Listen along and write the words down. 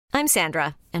I'm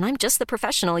Sandra, and I'm just the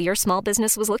professional your small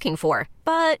business was looking for.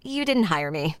 But you didn't hire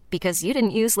me because you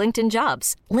didn't use LinkedIn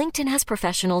Jobs. LinkedIn has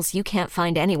professionals you can't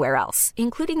find anywhere else,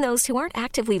 including those who aren't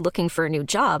actively looking for a new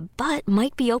job, but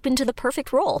might be open to the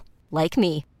perfect role, like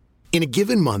me. In a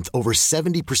given month, over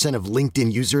 70% of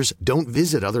LinkedIn users don't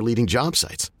visit other leading job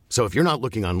sites. So if you're not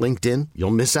looking on LinkedIn,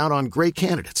 you'll miss out on great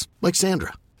candidates like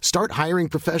Sandra. Start hiring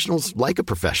professionals like a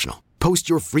professional. Post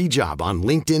your free job on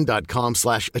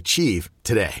linkedin.com/achieve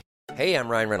today. Hey, I'm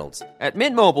Ryan Reynolds. At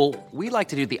Mint Mobile, we like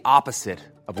to do the opposite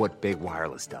of what Big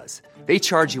Wireless does. They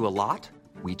charge you a lot,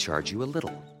 we charge you a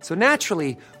little. So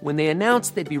naturally, when they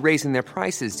announced they'd be raising their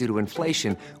prices due to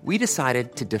inflation, we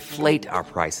decided to deflate our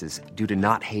prices due to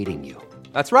not hating you.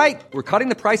 That's right. We're cutting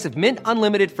the price of Mint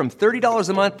Unlimited from $30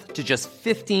 a month to just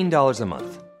 $15 a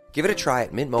month. Give it a try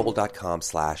at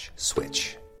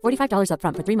mintmobile.com/switch. $45 up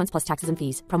front for 3 months plus taxes and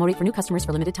fees. Promo rate for new customers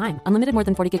for limited time. Unlimited more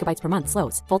than 40 gigabytes per month.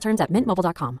 Slows full terms at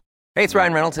mintmobile.com. Hey, it's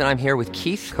Ryan Reynolds, and I'm here with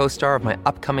Keith, co-star of my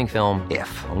upcoming film,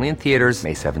 If, only in theaters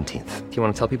May 17th. Do you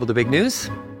want to tell people the big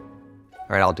news?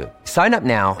 All right, I'll do it. Sign up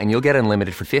now and you'll get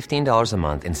unlimited for $15 a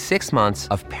month and 6 months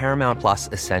of Paramount Plus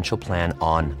Essential Plan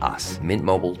on us.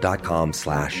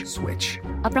 mintmobile.com/switch.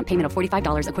 Upfront payment of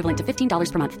 $45 equivalent to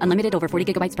 $15 per month. Unlimited over 40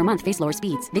 gigabytes per month. Face lower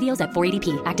speeds. Videos at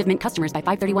 480p. Active Mint customers by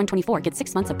 531.24 get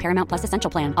 6 months of Paramount Plus Essential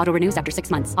Plan. Auto renews after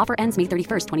 6 months. Offer ends May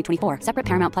 31st, 2024. Separate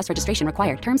Paramount Plus registration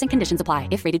required. Terms and conditions apply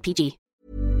if rated PG.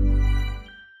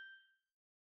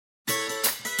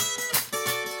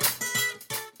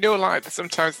 You know, like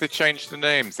sometimes they change the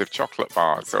names of chocolate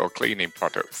bars or cleaning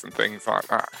products and things like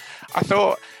that. I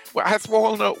thought, well, has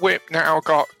walnut whip now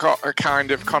got a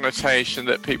kind of connotation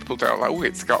that people don't like? Oh,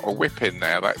 it's got a whip in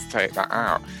there, let's take that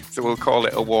out. So we'll call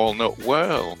it a walnut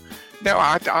whirl. No,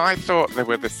 I thought they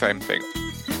were the same thing.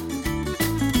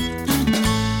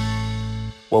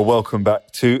 Well, welcome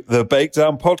back to the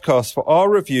Bakedown podcast for our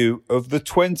review of the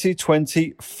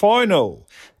 2020 final.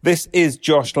 This is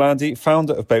Josh Landy,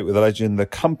 founder of Bake with a Legend, the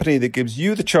company that gives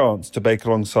you the chance to bake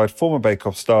alongside former Bake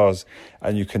Off stars.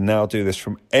 And you can now do this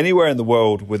from anywhere in the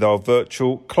world with our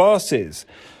virtual classes.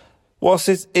 Whilst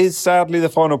this is sadly the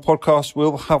final podcast,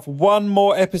 we'll have one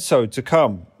more episode to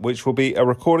come, which will be a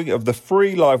recording of the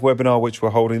free live webinar which we're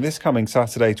holding this coming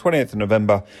Saturday, 20th of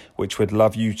November, which we'd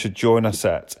love you to join us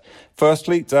at.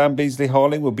 Firstly, Dan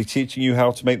Beasley-Harling will be teaching you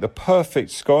how to make the perfect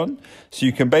scone, so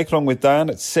you can bake along with Dan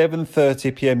at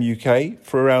 7:30pm UK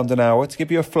for around an hour to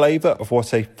give you a flavour of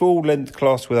what a full-length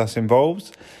class with us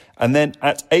involves. And then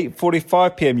at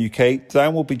 8:45pm UK,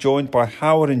 Dan will be joined by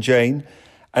Howard and Jane,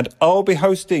 and I'll be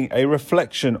hosting a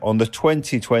reflection on the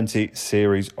 2020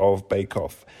 series of Bake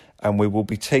Off. And we will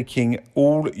be taking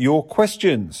all your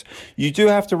questions. You do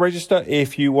have to register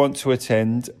if you want to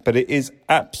attend, but it is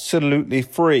absolutely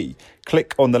free.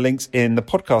 Click on the links in the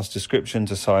podcast description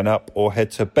to sign up, or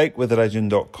head to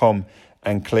bakewithalegend.com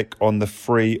and click on the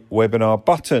free webinar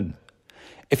button.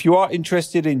 If you are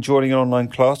interested in joining an online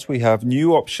class, we have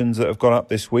new options that have gone up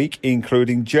this week,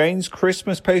 including Jane's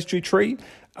Christmas pastry treat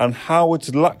and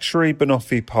Howard's luxury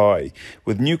banoffee pie,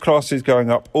 with new classes going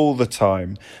up all the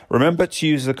time. Remember to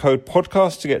use the code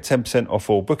podcast to get 10% off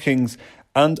all bookings,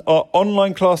 and our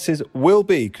online classes will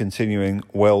be continuing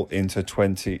well into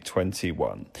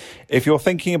 2021. If you're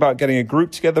thinking about getting a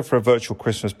group together for a virtual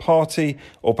Christmas party,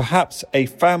 or perhaps a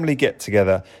family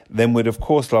get-together, then we'd of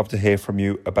course love to hear from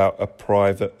you about a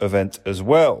private event as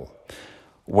well.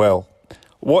 Well,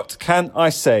 what can I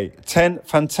say? 10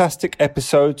 fantastic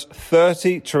episodes,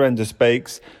 30 tremendous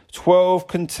bakes, 12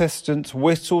 contestants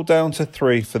whittled down to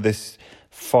 3 for this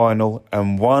final,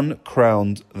 and 1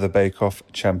 crowned the Bake Off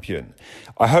champion.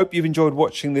 I hope you've enjoyed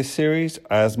watching this series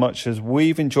as much as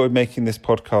we've enjoyed making this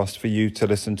podcast for you to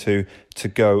listen to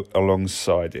go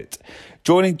alongside it.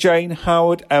 Joining Jane,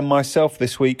 Howard and myself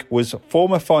this week was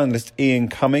former finalist Ian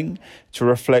Cumming to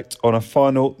reflect on a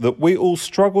final that we all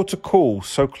struggled to call,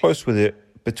 so close with it,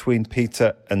 between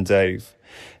Peter and Dave.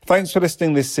 Thanks for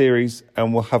listening to this series,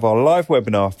 and we'll have our live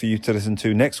webinar for you to listen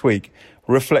to next week,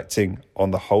 reflecting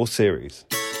on the whole series.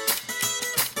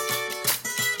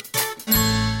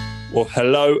 Well,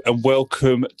 hello and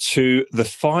welcome to the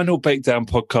final Bakedown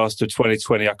podcast of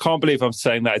 2020. I can't believe I'm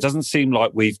saying that. It doesn't seem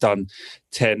like we've done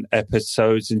 10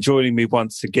 episodes. And joining me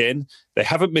once again, they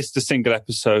haven't missed a single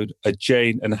episode, are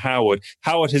Jane and Howard.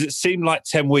 Howard, has it seemed like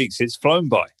 10 weeks? It's flown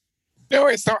by. No,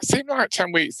 it's not seemed like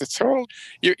 10 weeks at all.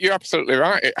 You're absolutely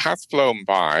right. It has flown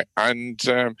by. And,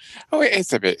 it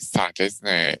is a bit sad, isn't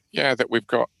it? Yeah, that we've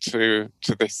got to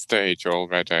this stage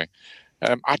already.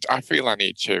 I feel I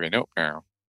need cheering up now.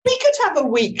 We could have a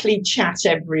weekly chat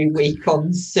every week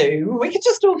on Zoom. We could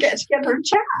just all get together and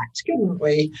chat, couldn't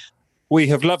we? We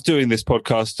have loved doing this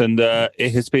podcast, and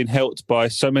it has been helped by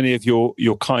so many of your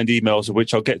kind emails, of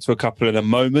which I'll get to a couple in a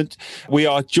moment. We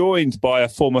are joined by a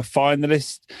former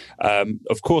finalist.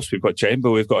 Of course, we've got Jane,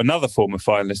 but we've got another former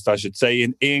finalist, I should say,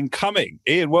 in Ian Cumming.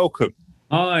 Ian, welcome.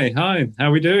 Hi. How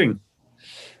are we doing?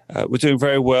 We're doing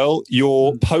very well.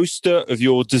 Your poster of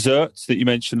your desserts that you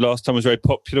mentioned last time was very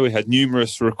popular. We had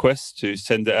numerous requests to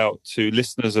send it out to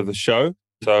listeners of the show.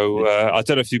 So I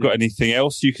don't know if you've got anything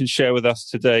else you can share with us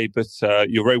today, but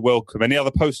you're very welcome. Any other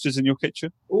posters in your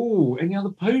kitchen? Oh, any other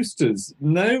posters?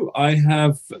 No, I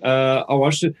have. I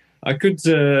was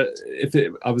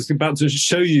about to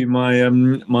show you my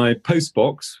my post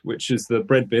box, which is the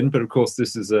bread bin, but of course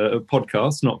this is a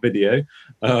podcast, not video.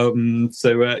 And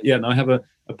I have a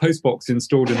post box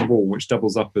installed in the wall, which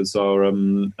doubles up as our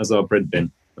bread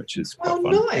bin, which is quite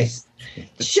fun. Nice.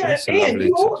 Sure, Ian,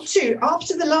 you ought to.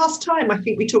 After the last time, I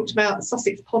think we talked about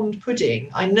Sussex Pond pudding.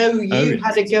 I know you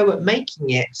had a go at making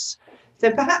it,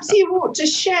 so perhaps you ought to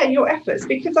share your efforts,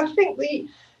 because I think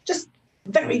just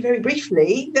very, very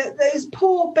briefly, that those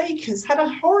poor bakers had a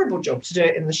horrible job to do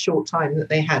it in the short time that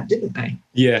they had, didn't they?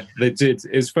 Yeah, they did.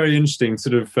 It's very interesting.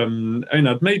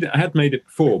 I had made it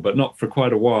before, but not for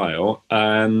quite a while,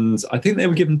 and I think they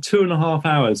were given 2.5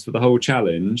 hours for the whole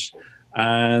challenge.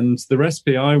 And the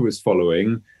recipe I was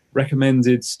following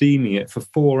recommended steaming it for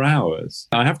 4 hours.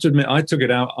 I have to admit, I took it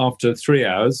out after 3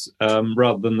 hours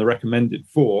rather than the recommended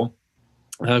 4,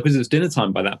 because it was dinner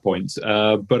time by that point.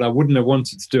 But I wouldn't have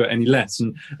wanted to do it any less.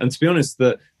 And to be honest,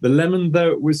 the lemon,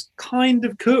 though it was kind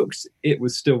of cooked, it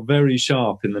was still very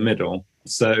sharp in the middle.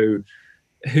 So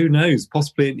who knows?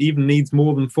 Possibly it even needs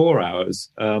more than 4 hours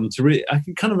to really. I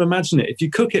can kind of imagine it. If you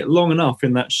cook it long enough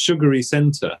in that sugary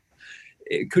centre,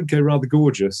 it could go rather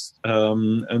gorgeous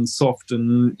and soft,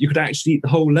 and you could actually eat the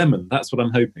whole lemon. That's what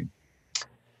I'm hoping.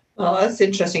 Oh, that's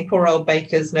interesting. Poor old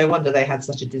bakers. No wonder they had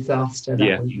such a disaster.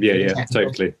 Yeah,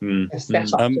 totally. Step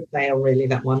up to fail, really,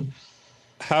 that one.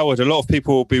 Howard, a lot of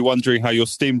people will be wondering how your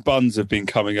steamed buns have been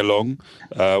coming along.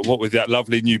 What with that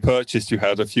lovely new purchase you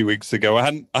had a few weeks ago?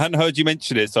 I hadn't heard you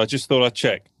mention it, so I just thought I'd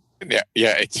check. Yeah,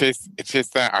 it is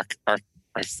that. I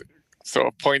sort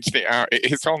of pointed it out.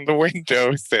 It is on the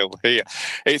windowsill here.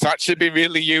 It's actually been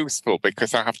really useful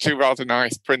because I have 2 rather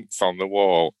nice prints on the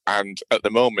wall, and at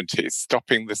the moment it's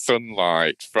stopping the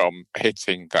sunlight from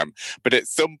hitting them. But at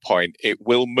some point it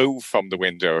will move from the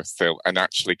windowsill and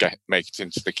actually make it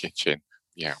into the kitchen.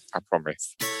 Yeah, I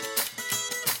promise.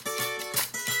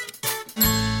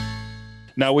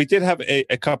 Now, we did have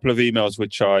a couple of emails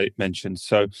which I mentioned,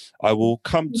 so I will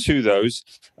come to those.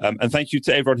 And thank you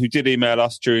to everyone who did email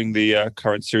us during the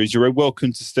current series. You're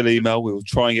welcome to still email. We will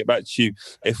try and get back to you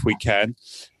if we can.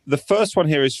 The first one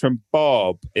here is from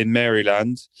Barb in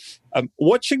Maryland.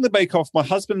 Watching the Bake Off, my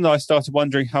husband and I started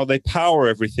wondering how they power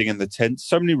everything in the tent.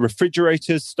 So many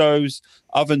refrigerators, stoves,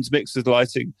 ovens, mixers,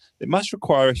 lighting. It must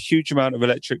require a huge amount of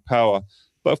electric power.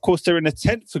 But of course, they're in a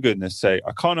tent, for goodness sake.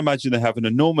 I can't imagine they have an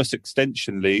enormous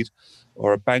extension lead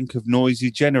or a bank of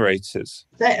noisy generators.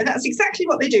 That's exactly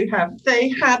what they do have. They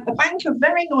have a bank of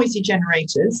very noisy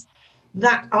generators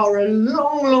that are a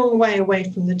long, long way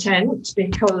away from the tent,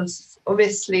 because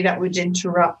obviously that would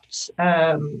interrupt,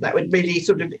 that would really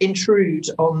sort of intrude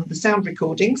on the sound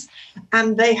recordings.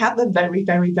 And they have a very,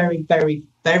 very, very, very,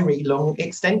 very long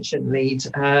extension lead.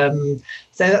 So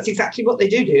that's exactly what they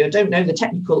do. I don't know the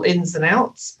technical ins and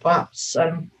outs, but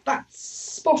that's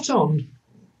spot on.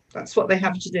 That's what they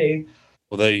have to do.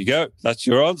 Well, there you go. That's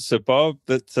your answer, Bob.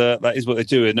 That is what they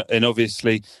do, and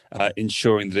obviously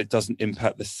ensuring that it doesn't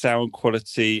impact the sound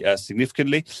quality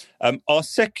significantly. Our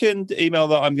second email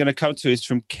that I'm going to come to is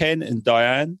from Ken and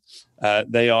Diane.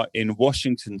 They are in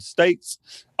Washington State.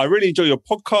 I really enjoy your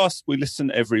podcast. We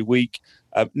listen every week.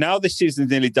 Now this season is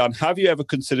nearly done. Have you ever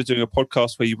considered doing a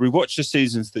podcast where you rewatch the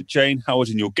seasons that Jane, Howard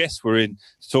and your guests were in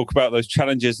to talk about those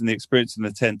challenges and the experience in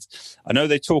the tent? I know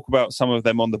they talk about some of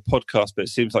them on the podcast, but it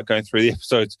seems like going through the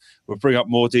episodes will bring up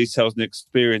more details and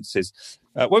experiences.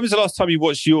 When was the last time you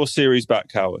watched your series back,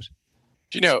 Howard?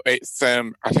 Do you know, it's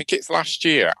I think it's last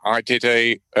year I did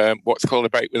a what's called a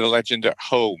Bake with a Legend at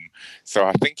home. So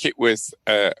I think it was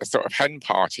a sort of hen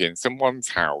party in someone's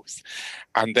house,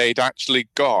 and they'd actually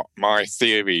got my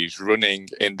series running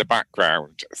in the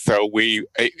background. So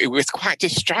it was quite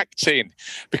distracting,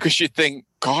 because you think,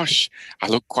 gosh, I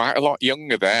look quite a lot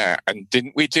younger there, and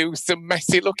didn't we do some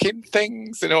messy looking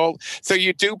things and all? So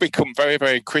you do become very,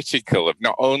 very critical of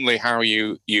not only how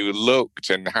you looked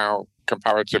and how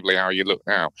comparatively how you look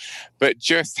now, but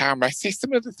just how messy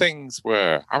some of the things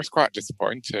were. I was quite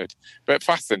disappointed, but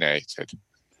fascinated.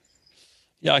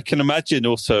 Yeah, I can imagine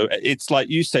also. It's like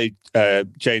you say,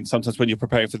 Jane, sometimes when you're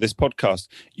preparing for this podcast,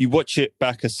 you watch it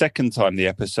back a second time, the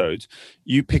episode,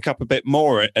 you pick up a bit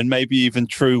more, and maybe even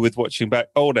true with watching back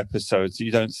old episodes,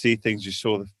 you don't see things you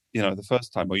saw, the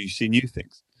first time, or you see new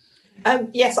things.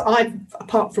 Yes,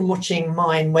 apart from watching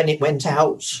mine when it went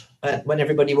out, when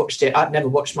everybody watched it, I've never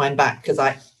watched mine back because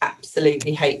I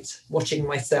absolutely hate watching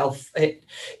myself.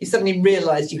 You suddenly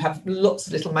realise you have lots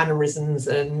of little mannerisms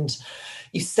and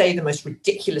you say the most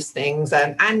ridiculous things,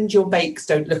 and your bakes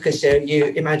don't look as you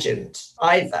imagined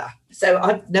either. So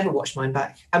I've never watched mine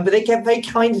back. But they very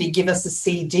kindly give us a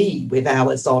CD with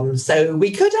ours on, so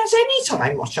we could at any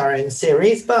time watch our own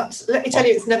series. But let me tell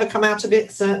you, it's never come out of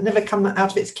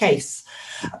its case.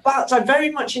 But I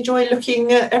very much enjoy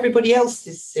looking at everybody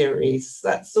else's series.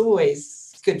 That's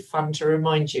always good fun to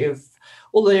remind you of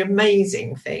all the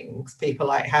amazing things people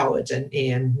like Howard and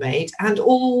Ian made, and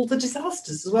all the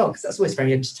disasters as well, because that's always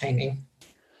very entertaining.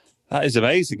 That is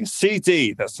amazing. A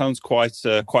CD, that sounds quite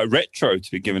retro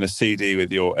to be given a CD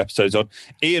with your episodes on.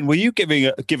 Ian, were you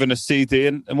given a CD,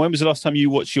 and when was the last time you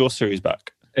watched your series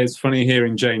back? It's funny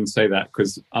hearing Jane say that,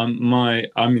 because I'm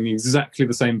in exactly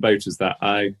the same boat as that.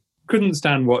 I couldn't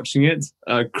stand watching it.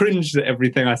 Cringed at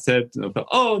everything I said. And I thought,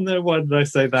 oh no, why did I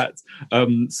say that?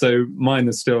 So mine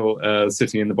are still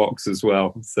sitting in the box as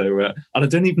well. So and I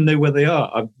don't even know where they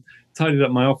are. I've tidied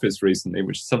up my office recently,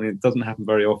 which is something that doesn't happen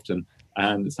very often.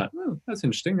 And it's like, oh, that's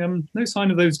interesting. No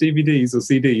sign of those DVDs or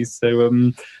CDs.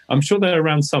 So I'm sure they're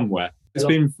around somewhere. It's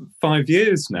been 5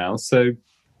 years now. So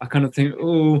I kind of think,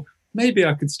 oh, maybe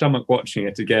I could stomach watching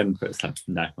it again, but it's like,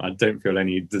 no, I don't feel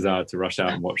any desire to rush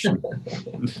out and watch them.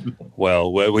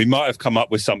 Well, we might have come up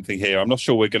with something here. I'm not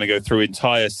sure we're going to go through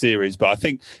entire series, but I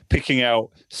think picking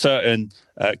out certain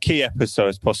key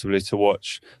episodes possibly to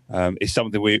watch is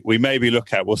something we maybe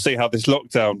look at. We'll see how this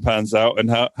lockdown pans out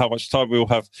and how much time we will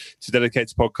have to dedicate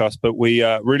to podcast. But we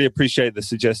really appreciate the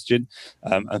suggestion.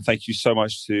 And thank you so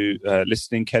much to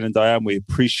listening, Ken and Diane. We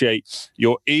appreciate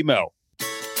your email.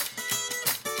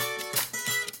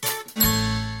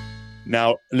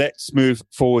 Now, let's move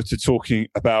forward to talking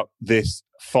about this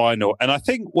final. And I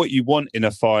think what you want in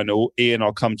a final, Ian,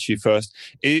 I'll come to you first,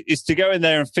 is to go in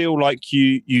there and feel like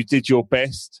you did your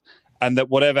best and that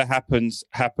whatever happens,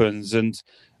 happens. And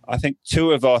I think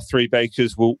 2 of our 3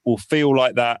 bakers will feel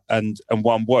like that and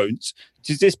one won't.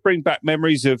 Does this bring back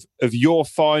memories of your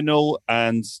final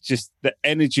and just the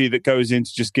energy that goes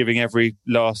into just giving every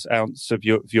last ounce of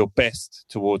your best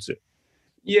towards it?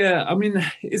 Yeah, I mean,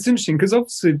 it's interesting because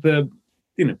obviously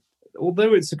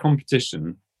although it's a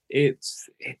competition, it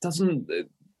doesn't,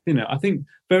 I think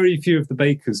very few of the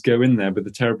bakers go in there with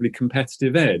a terribly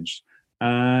competitive edge.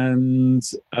 And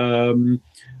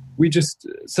we just,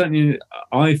 certainly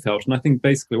I felt, and I think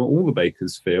basically what all the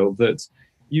bakers feel, that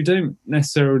you don't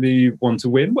necessarily want to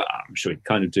win. Well, I'm sure you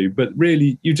kind of do, but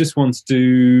really you just want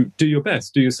to do your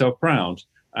best, do yourself proud.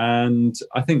 And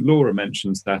I think Laura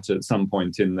mentions that at some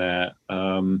point in there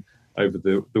over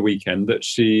the weekend, that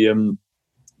she,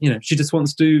 she just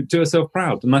wants to do herself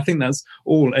proud. And I think that's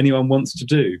all anyone wants to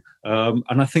do.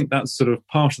 And I think that's sort of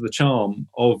part of the charm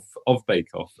of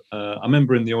Bake Off. I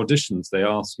remember in the auditions, they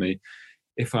asked me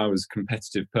if I was a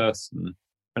competitive person.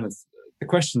 And the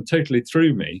question totally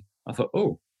threw me. I thought,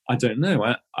 oh, I don't know.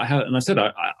 And I said,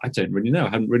 I don't really know. I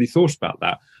hadn't really thought about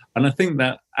that. And I think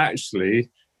that actually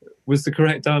was the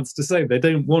correct answer to say. They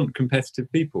don't want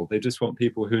competitive people. They just want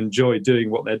people who enjoy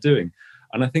doing what they're doing.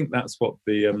 And I think that's what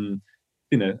the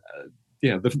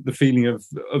feeling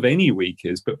of any week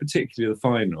is, but particularly the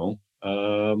final,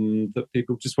 that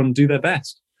people just want to do their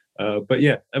best. But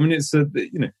yeah, I mean, it's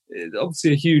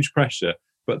obviously a huge pressure,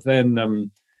 but then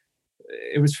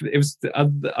it was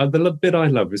the bit I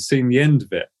love is seeing the end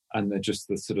of it, and they're just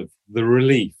the sort of the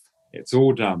relief. It's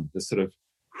all done. The sort of,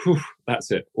 whew,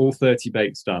 that's it. All 30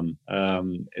 bakes done.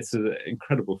 It's an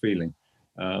incredible feeling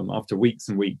after weeks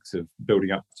and weeks of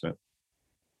building up to it.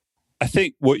 I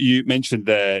think what you mentioned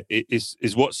there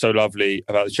is what's so lovely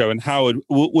about the show. And Howard,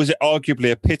 was it arguably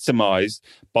epitomised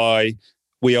by,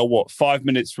 we are 5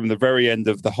 minutes from the very end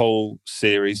of the whole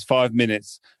series, 5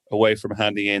 minutes away from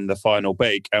handing in the final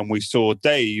bake, and we saw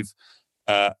Dave,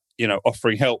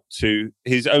 offering help to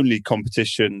his only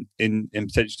competition in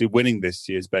potentially winning this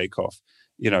year's Bake Off.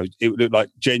 It looked like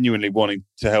genuinely wanting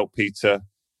to help Peter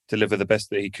deliver the best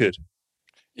that he could.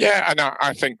 Yeah, and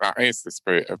I think that is the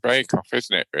spirit of Bake Off,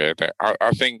 isn't it, really?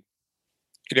 I think,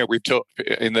 we've talked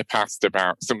in the past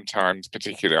about sometimes,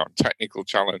 particularly on technical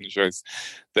challenges,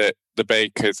 that the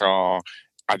bakers are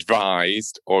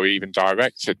advised or even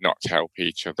directed not to help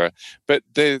each other. But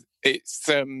it's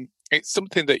it's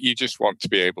something that you just want to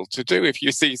be able to do. If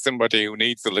you see somebody who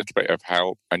needs a little bit of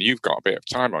help and you've got a bit of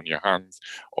time on your hands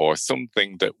or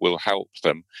something that will help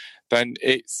them, then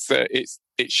it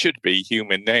should be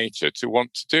human nature to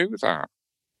want to do that.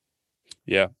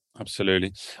 Yeah,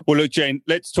 absolutely. Well, look, Jane,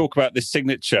 let's talk about this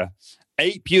signature.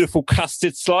 8 beautiful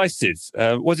custard slices.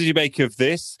 What did you make of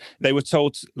this? They were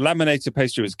told laminated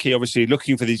pastry was key, obviously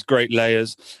looking for these great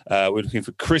layers. We're looking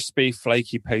for crispy,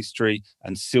 flaky pastry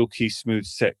and silky, smooth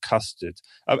set custard.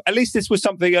 At least this was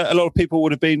something a lot of people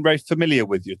would have been very familiar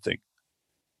with, you'd think.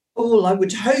 Oh, I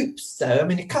would hope so. I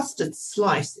mean, a custard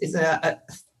slice is an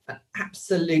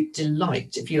absolute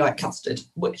delight if you like custard,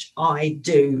 which I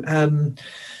do.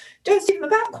 Don't see them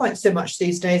about quite so much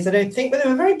these days, I don't think, but they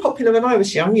were very popular when I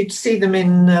was young. You'd see them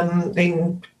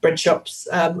in bread shops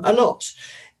a lot.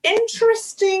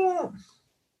 Interesting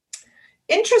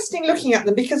looking at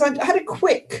them, because I had a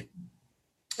quick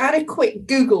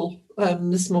Google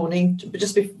this morning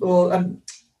just before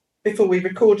we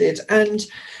recorded, and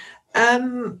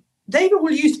they've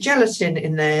all used gelatin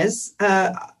in theirs.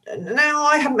 Now,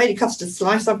 I haven't made a custard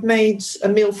slice. I've made a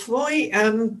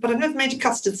millefeuille, but I've never made a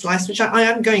custard slice, which I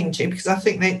am going to, because I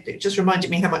think it just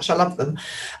reminded me how much I love them.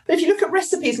 But if you look at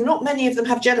recipes, not many of them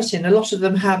have gelatin. A lot of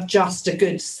them have just a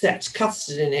good set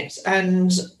custard in it.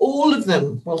 And all of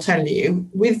them will tell you,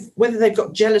 with whether they've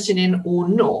got gelatin in or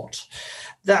not,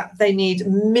 that they need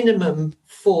minimum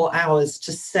 4 hours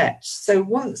to set. So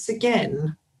once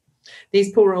again,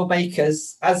 these poor old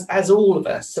bakers, as all of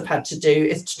us have had to do,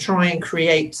 is to try and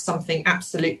create something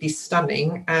absolutely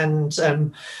stunning. And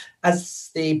as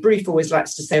the brief always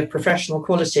likes to say, of professional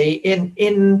quality in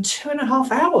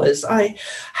 2.5 hours.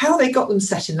 How they got them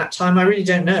set in that time, I really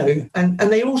don't know. And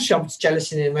they all shoved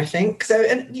gelatin in, I think. So,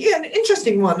 an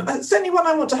interesting one. Certainly one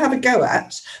I want to have a go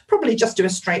at. Probably just do a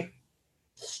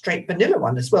straight vanilla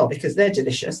one as well, because they're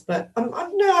delicious. But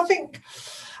I think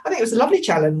it was a lovely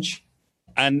challenge.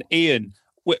 And Ian,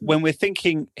 when we're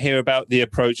thinking here about the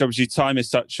approach, obviously time is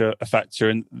such a factor,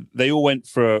 and they all went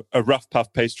for a rough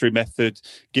puff pastry method,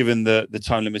 given the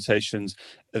time limitations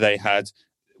they had.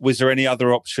 Was there any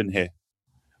other option here?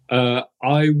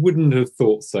 I wouldn't have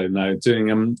thought so, no.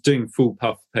 Doing full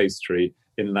puff pastry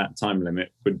in that time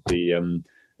limit would be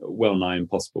well nigh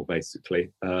impossible, basically.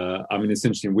 I mean, it's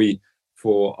interesting.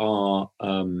 For our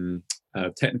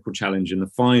technical challenge in the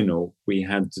final, we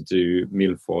had to do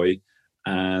millefeuille,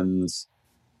 and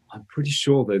I'm pretty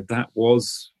sure that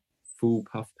was full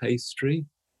puff pastry.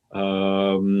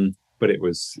 But it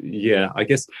was, I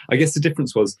guess the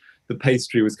difference was the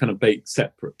pastry was kind of baked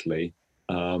separately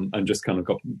and just kind of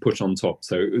got put on top.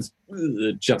 So it was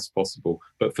just possible.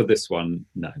 But for this one,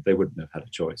 no, they wouldn't have had a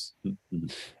choice.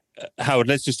 Howard,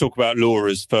 let's just talk about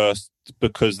Laura's first,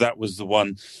 because that was the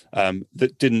one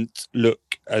that didn't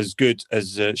look as good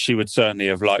as she would certainly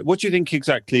have liked. What do you think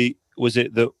exactly was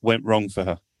it that went wrong for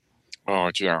her?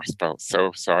 Oh, gee, I felt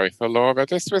so sorry for Laura.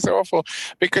 This was awful,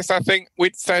 because I think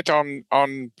we'd said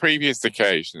on previous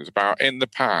occasions about in the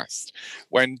past,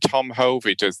 when Tom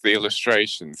Hovey does the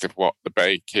illustrations of what the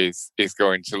bake is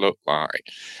going to look like,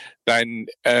 then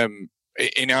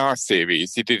in our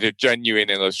series, he did a genuine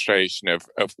illustration of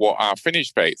what our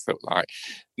finished bakes look like.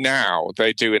 Now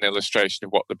they do an illustration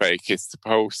of what the bake is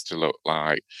supposed to look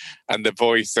like. And the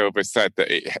voiceover said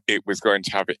that it was going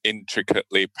to have an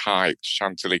intricately piped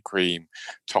chantilly cream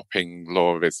topping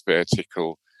Laura's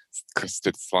vertical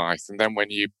custard slice. And then when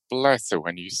you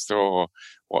saw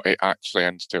what it actually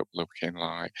ended up looking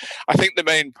like, I think the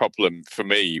main problem for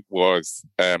me was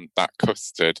that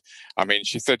custard. I mean,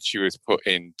 she said she was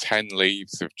putting 10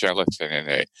 leaves of gelatin in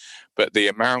it, but the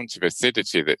amount of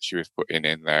acidity that she was putting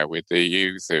in there with the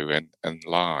yuzu and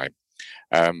lime,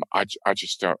 I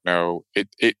just don't know.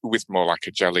 It was more like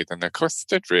a jelly than a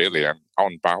custard, really, and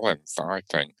on balance, I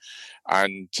think.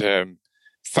 And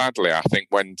sadly, I think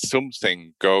when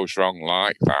something goes wrong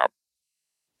like that,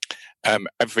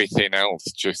 everything else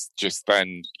just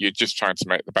then you're just trying to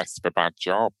make the best of a bad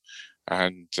job,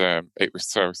 and it was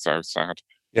so sad.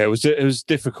 Yeah, it was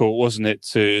difficult, wasn't it,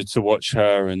 to watch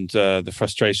her and the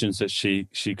frustrations that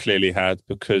she clearly had,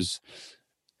 because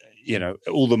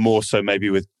all the more so maybe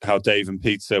with how Dave and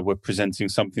Peter were presenting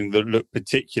something that looked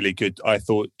particularly good, I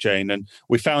thought, Jane. And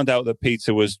we found out that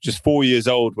Peter was just 4 years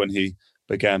old when he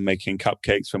began making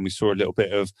cupcakes, when we saw a little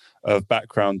bit of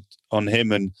background on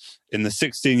him. And in the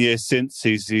 16 years since,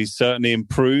 he's certainly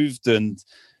improved and,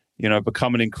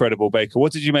 become an incredible baker.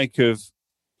 What did you make of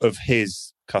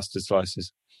his custard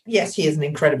slices? Yes, he is an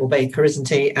incredible baker, isn't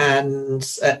he? And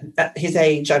at his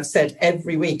age, I've said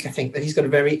every week, I think, that he's got a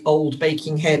very old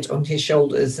baking head on his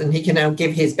shoulders, and he can now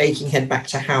give his baking head back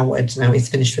to Howard. Now he's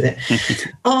finished with it.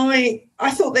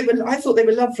 I thought they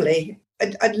were lovely.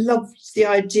 I loved the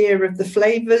idea of the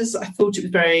flavours. I thought it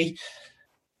was very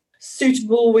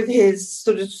suitable with his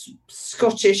sort of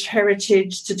Scottish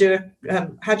heritage to do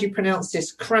how do you pronounce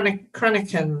this?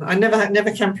 Cranachan. I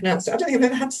never can pronounce it. I don't think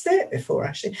I've ever had to say it before,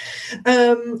 actually.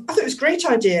 I thought it was a great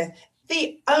idea.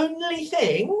 The only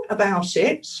thing about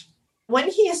it, when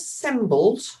he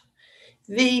assembled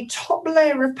the top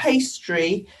layer of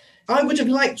pastry, I would have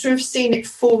liked to have seen it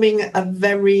forming a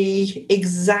very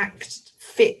exact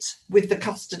fit with the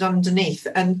custard underneath,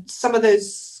 and some of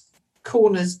those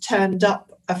corners turned up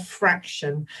a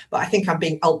fraction, but I think I'm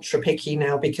being ultra picky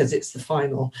now because it's the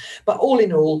final. But all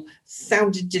in all,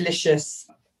 sounded delicious.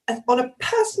 On a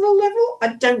personal level,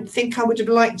 I don't think I would have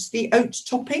liked the oat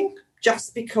topping,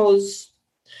 just because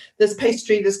there's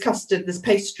pastry, there's custard, there's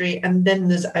pastry, and then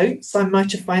there's oats. I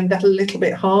might have found that a little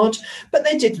bit hard, but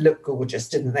they did look gorgeous,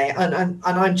 didn't they? And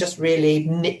I'm just really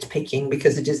nitpicking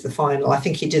because it is the final. I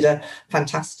think he did a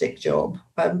fantastic job.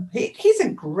 He's a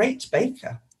great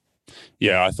baker.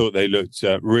 Yeah, I thought they looked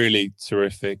really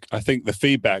terrific. I think the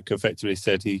feedback effectively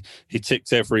said he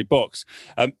ticked every box.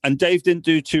 And Dave didn't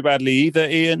do too badly either,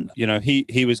 Ian. You know,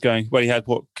 he was going, well, he had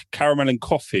caramel and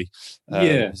coffee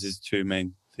as his two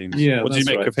main themes. Yeah, what did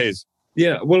you make of his?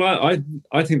 Yeah, well,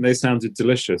 I think they sounded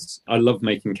delicious. I love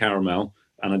making caramel,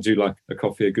 and I do like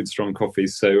a good strong coffee.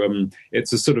 So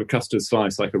it's a sort of custard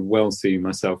slice I could well see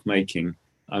myself making.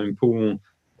 I mean, Paul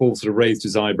sort of raised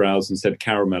his eyebrows and said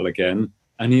caramel again.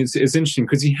 And it's interesting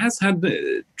because he has had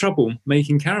trouble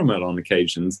making caramel on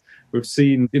occasions. We've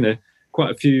seen,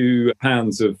 quite a few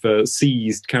pounds of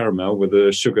seized caramel where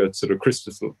the sugar sort of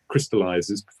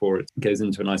crystallizes before it goes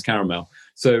into a nice caramel.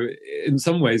 So in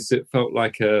some ways it felt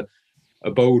like a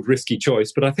bold, risky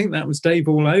choice. But I think that was Dave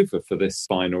all over for this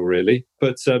final, really.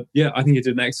 But I think he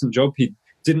did an excellent job. He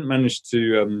didn't manage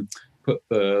to put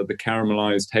the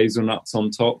caramelized hazelnuts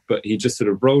on top, but he just sort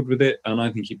of rolled with it. And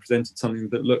I think he presented something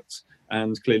that looked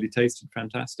and clearly tasted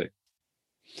fantastic.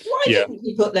 Why didn't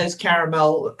he put those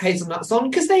caramel hazelnuts on?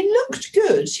 Because they looked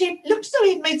good. He looked as though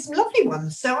he'd made some lovely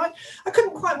ones. So I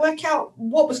couldn't quite work out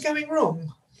what was going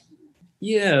wrong.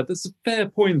 Yeah, that's a fair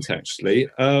point, actually.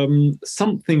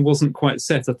 Something wasn't quite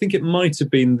set. I think it might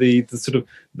have been the sort of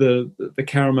the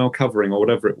caramel covering or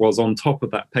whatever it was on top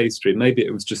of that pastry. Maybe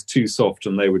it was just too soft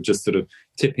and they were just sort of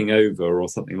tipping over or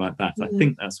something like that. I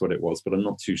think that's what it was, but I'm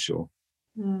not too sure.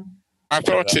 I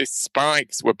thought his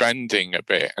spikes were bending a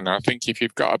bit, and I think if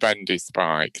you've got a bendy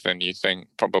spike, then you think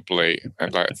probably,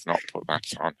 let's not put that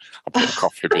on. I'll put a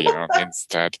coffee bean on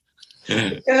instead.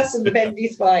 Curse of the bendy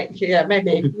spike. Yeah,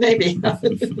 maybe.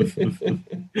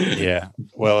 Yeah.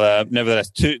 Well, nevertheless,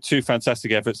 two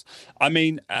fantastic efforts. I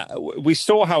mean, we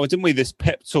saw, Howard, didn't we? This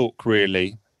pep talk,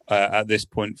 really, at this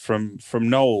point from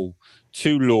Noel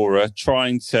to Laura,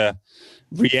 trying to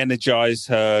re-energize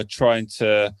her, trying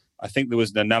to. I think there was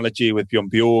an analogy with Bjorn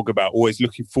Borg about always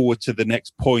looking forward to the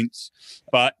next point,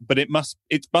 but it must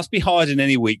be hard in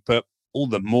any week, but all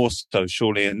the more so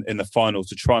surely in the final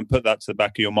to try and put that to the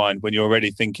back of your mind when you're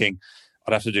already thinking,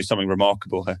 I'd have to do something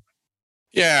remarkable here.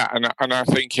 Yeah, and I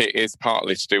think it is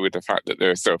partly to do with the fact that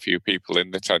there are so few people in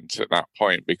the tent at that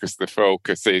point, because the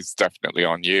focus is definitely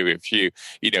on you. If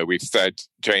we've said,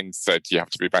 Jane said you have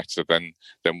to be better than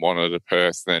one other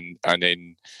person, and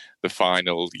in the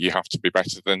final you have to be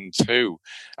better than two.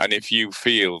 And if you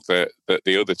feel that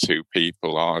the other two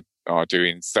people are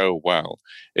doing so well,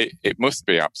 it must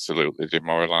be absolutely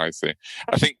demoralising.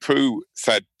 I think Prue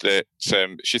said that,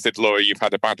 she said, Laura, you've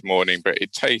had a bad morning, but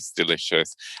it tastes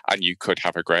delicious and you could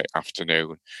have a great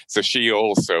afternoon. So she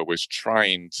also was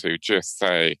trying to just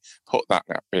say, put that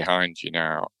behind you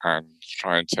now and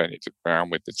try and turn it around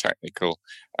with the technical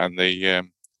and the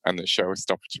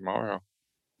showstopper tomorrow.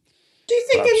 Do you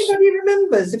think anybody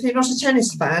remembers, if you're not a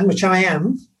tennis fan, which I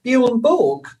am, Bjorn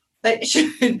Borg? I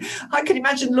can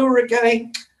imagine Laura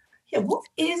going, yeah, what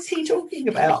is he talking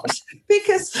about?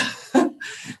 Because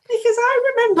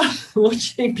I remember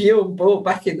watching Bjorn Borg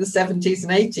back in the 70s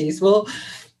and 80s. Well,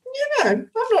 I'm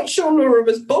not sure Laura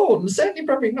was born. Certainly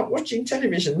probably not watching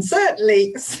television.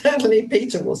 Certainly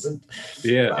Peter wasn't.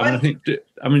 Yeah,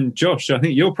 I mean, Josh, I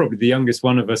think you're probably the youngest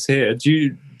one of us here. Do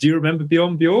you remember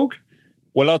Bjorn Borg?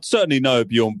 Well, I'd certainly know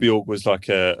Bjorn Borg was like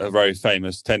a very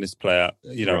famous tennis player.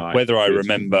 Right. Whether I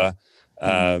remember,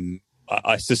 I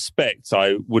I suspect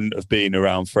I wouldn't have been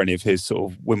around for any of his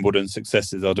sort of Wimbledon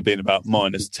successes. I'd have been about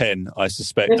 -10, I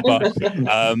suspect. But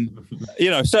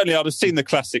certainly I'd have seen the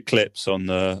classic clips of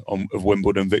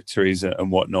Wimbledon victories and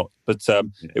whatnot. But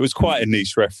it was quite a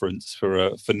niche reference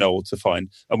for Noel to find,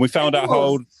 and we found out how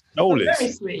old Noel is.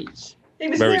 Very sweet. He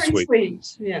was very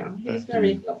sweet. Yeah, he was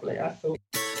very lovely, I thought.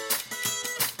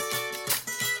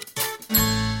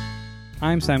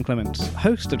 I'm Sam Clements,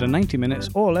 host of the 90 Minutes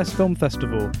or Less Film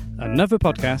Festival, another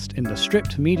podcast in the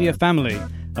Stripped Media family,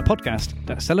 a podcast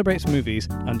that celebrates movies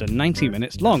under 90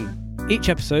 minutes long. Each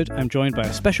episode, I'm joined by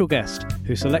a special guest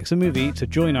who selects a movie to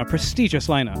join our prestigious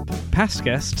lineup. Past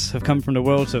guests have come from the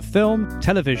worlds of film,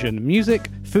 television, music,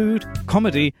 food,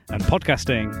 comedy, and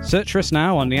podcasting. Search for us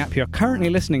now on the app you're currently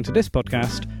listening to this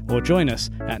podcast, or join us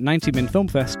at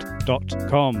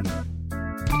 90minfilmfest.com.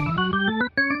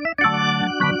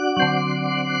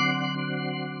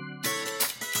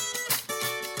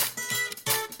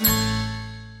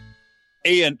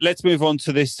 Ian, let's move on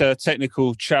to this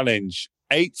technical challenge.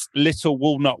 8 little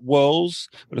walnut whirls.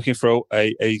 We're looking for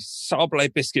a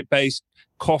Sablé biscuit-based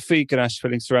coffee ganache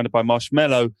filling surrounded by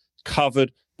marshmallow,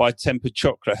 covered by tempered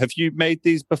chocolate. Have you made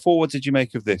these before? What did you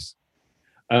make of this?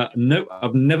 No,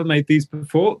 I've never made these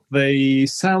before. They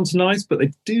sound nice, but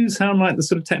they do sound like the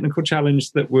sort of technical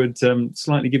challenge that would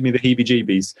slightly give me the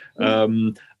heebie-jeebies.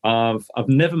 I've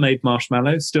never made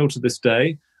marshmallow, still to this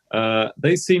day.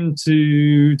 They seem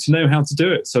to know how to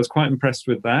do it, so I was quite impressed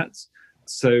with that.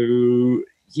 So,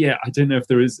 yeah, I don't know if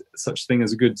there is such thing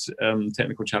as a good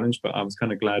technical challenge, but I was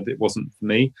kind of glad it wasn't for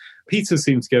me. Peter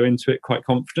seemed to go into it quite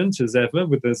confident as ever,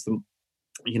 with this,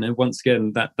 once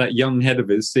again, that young head of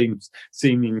his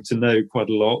seeming to know quite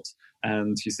a lot.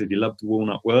 And he said he loved the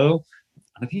walnut whirl.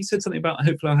 And I think he said something about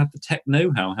hopefully I'll have the tech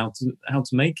know-how, how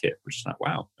to make it, which is like,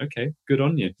 wow, okay, good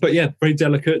on you. But yeah, very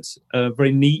delicate,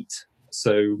 very neat.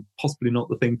 So possibly not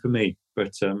the thing for me,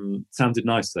 but sounded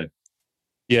nice though.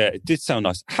 Yeah, it did sound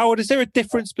nice. Howard, is there a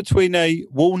difference between a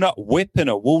walnut whip and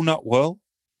a walnut whirl?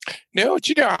 No,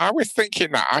 do you know, I was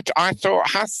thinking that. I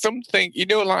thought, has something,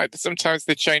 like sometimes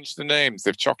they change the names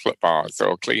of chocolate bars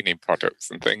or cleaning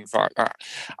products and things like that.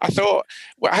 I thought,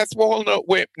 has walnut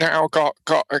whip now got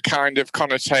a kind of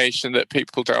connotation that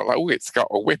people don't like, it's got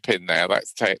a whip in there,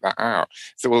 let's take that out.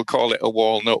 So we'll call it a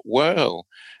walnut whirl.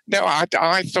 No,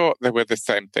 I thought they were the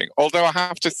same thing. Although I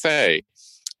have to say,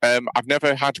 I've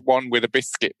never had one with a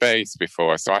biscuit base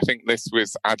before, so I think this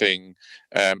was adding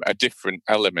a different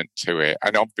element to it.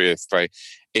 And obviously,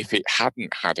 if it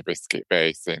hadn't had a biscuit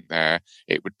base in there,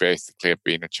 it would basically have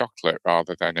been a chocolate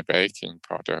rather than a baking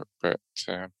product. But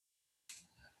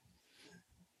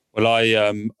well,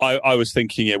 I was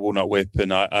thinking walnut whip,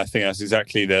 and I think that's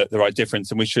exactly the right difference.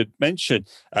 And we should mention,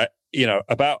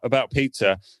 about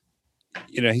Peter.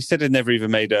 He said he'd never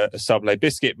even made a Sablé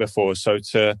biscuit before. So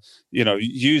to,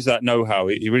 use that know-how,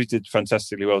 he really did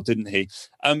fantastically well, didn't he?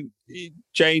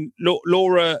 Jane,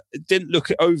 Laura didn't look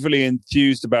overly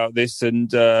enthused about this, and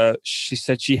she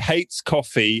said she hates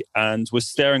coffee and was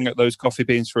staring at those coffee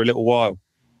beans for a little while.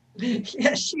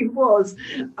 Yes, she was.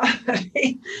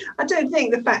 I don't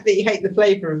think the fact that you hate the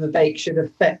flavour of the bake should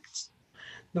affect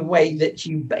the way that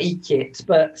you bake it,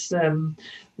 but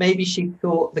maybe she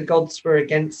thought the gods were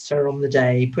against her on the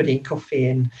day, putting coffee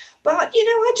in. But,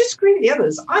 I just agree with the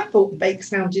others. I thought the bake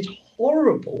sounded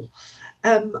horrible.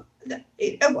 A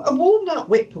walnut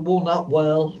whip, a walnut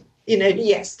whirl,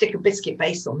 yes, stick a biscuit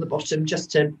base on the bottom just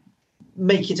to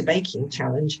make it a baking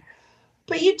challenge.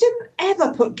 But you didn't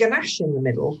ever put ganache in the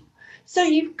middle. So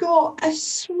you've got a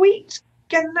sweet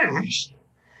ganache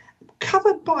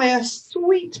covered by a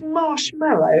sweet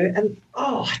marshmallow, and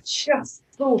I just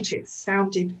thought it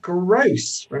sounded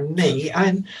gross from me.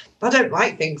 And I don't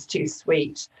like things too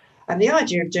sweet. And the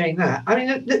idea of doing that,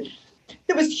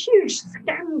 there was huge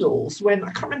scandals when,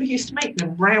 I can't remember who used to make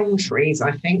them, Rowntree's,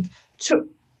 I think, took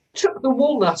the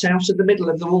walnut out of the middle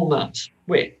of the walnut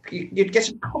whip. You'd get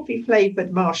a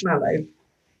coffee-flavoured marshmallow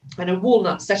and a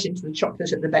walnut set into the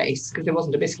chocolate at the base, because there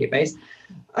wasn't a biscuit base.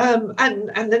 And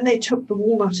then they took the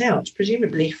walnut out,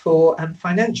 presumably for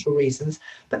financial reasons.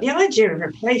 But the idea of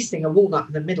replacing a walnut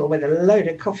in the middle with a load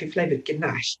of coffee-flavoured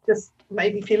ganache just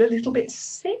made me feel a little bit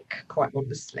sick, quite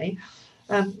honestly.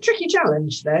 Tricky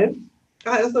challenge, though.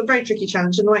 I thought a very tricky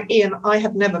challenge. And like Ian, I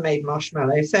have never made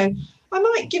marshmallow, so I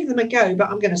might give them a go, but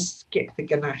I'm going to skip the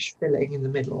ganache filling in the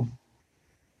middle.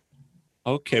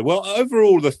 Okay, well,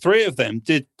 overall, the three of them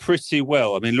did pretty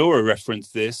well. I mean, Laura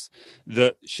referenced this,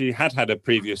 that she had a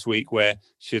previous week where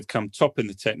she had come top in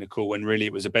the technical when really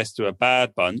it was a best of a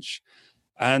bad bunch.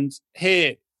 And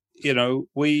here,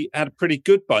 we had a pretty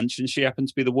good bunch, and she happened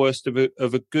to be the worst of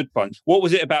a good bunch. What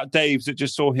was it about Dave's that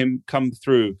just saw him come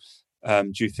through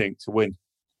do you think, to win?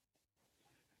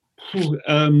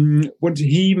 What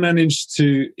he managed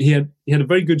to, he had a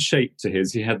very good shape to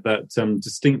his. He had that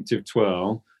distinctive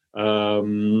twirl,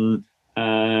 and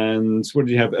what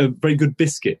did he have? A very good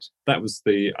biscuit. I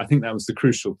think that was the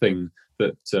crucial thing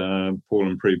that Paul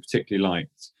and Prue particularly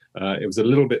liked. It was a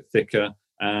little bit thicker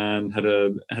and had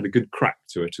a good crack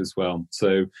to it as well.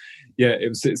 So, yeah,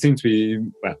 it seemed to be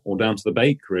all down to the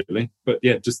bake, really. But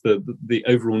yeah, just the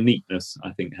overall neatness,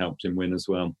 I think, helped him win as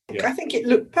well. Yeah. I think it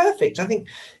looked perfect. I think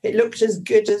it looked as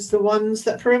good as the ones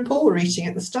that Prue and Paul were eating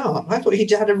at the start. I thought he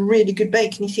had a really good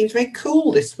bake, and he seemed very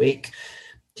cool this week.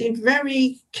 He seemed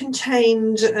very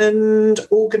contained and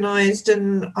organised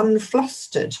and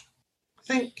unflustered. I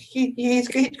think he's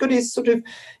got his sort of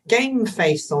game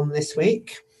face on this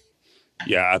week.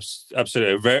 Yeah,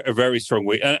 absolutely. A very strong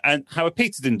week. And Howard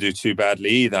Peter didn't do too badly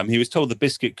either. I mean, he was told the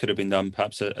biscuit could have been done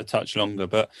perhaps a touch longer,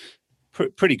 but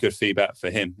pretty good feedback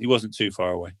for him. He wasn't too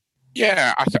far away.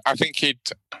 Yeah, I think he'd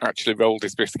actually rolled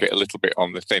his biscuit a little bit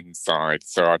on the thin side,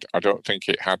 so I don't think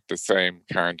it had the same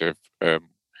kind of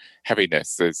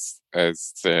heaviness as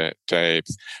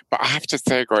Dave's. But I have to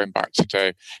say, going back to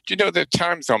Dave, do you know the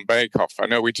times on Bake Off, I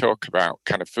know we talk about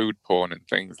kind of food porn and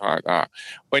things like that,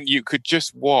 when you could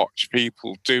just watch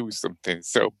people do something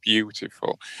so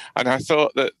beautiful. And I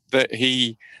thought that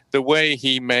the way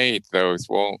he made those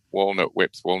walnut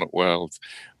whips, walnut whirls,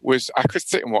 I could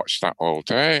sit and watch that all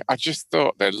day. I just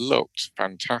thought they looked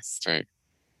fantastic.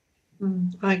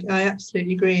 I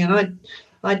absolutely agree. And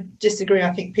I disagree.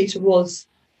 I think Peter was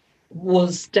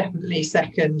definitely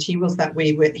second. He was that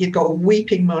wee whip. He'd got a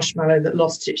weeping marshmallow that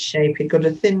lost its shape. He'd got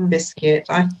a thin biscuit.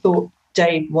 I thought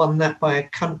Dave won that by a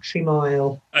country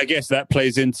mile. I guess that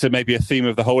plays into maybe a theme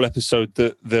of the whole episode,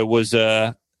 that there was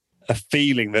a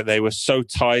feeling that they were so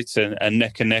tight and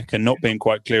neck and neck and not being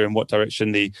quite clear in what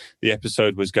direction the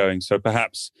episode was going. So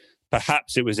perhaps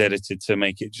it was edited to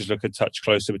make it just look a touch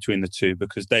closer between the two,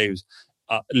 because Dave's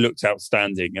looked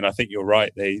outstanding, and I think you're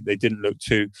right. They didn't look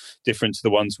too different to the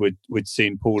ones we'd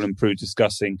seen Paul and Prue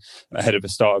discussing ahead of the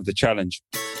start of the challenge.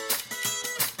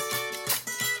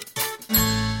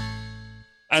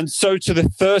 And so to the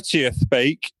 30th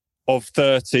bake of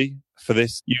 30 for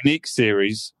this unique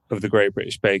series of the Great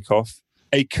British Bake Off,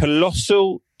 a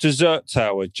colossal dessert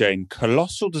tower, Jane,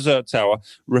 colossal dessert tower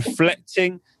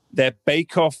reflecting their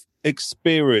Bake Off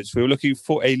experience. We were looking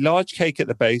for a large cake at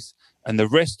the base, and the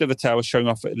rest of the tower showing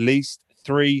off at least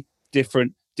 3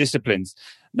 different disciplines.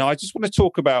 Now, I just want to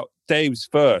talk about Dave's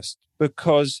first,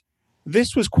 because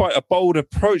this was quite a bold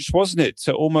approach, wasn't it,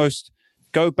 to almost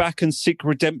go back and seek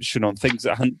redemption on things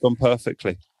that hadn't gone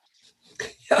perfectly.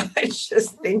 I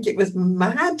just think it was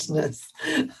madness.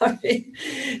 I mean,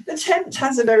 the tent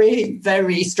has a very,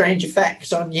 very strange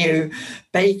effect on you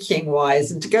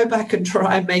baking-wise, and to go back and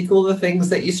try and make all the things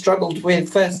that you struggled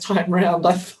with first time round,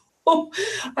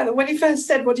 when he first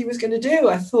said what he was going to do,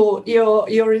 I thought,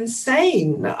 you're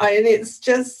insane. It's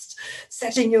just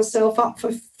setting yourself up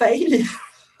for failure.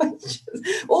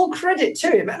 All credit to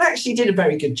him, and actually did a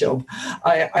very good job.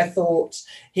 I thought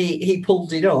he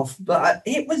pulled it off, but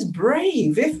it was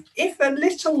brave, if a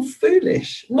little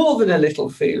foolish, more than a little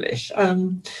foolish.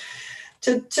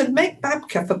 To make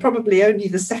babka for probably only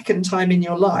the second time in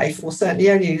your life, or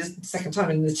certainly only the second time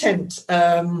in the tent,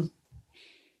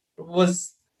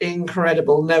 was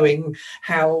incredible, knowing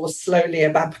how slowly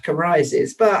a babka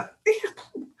rises. But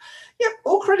yeah,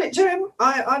 all credit to him.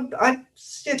 I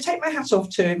take my hat off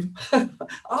to him.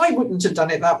 I wouldn't have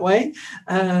done it that way.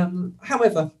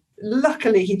 However,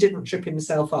 luckily he didn't trip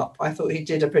himself up. I thought he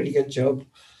did a pretty good job.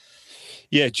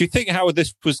 Yeah, do you think, Howard,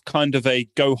 this was kind of a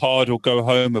go hard or go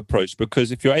home approach?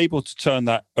 Because if you're able to turn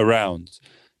that around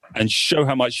and show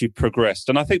how much you've progressed.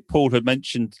 And I think Paul had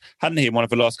mentioned, hadn't he, in one of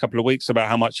the last couple of weeks, about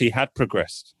how much he had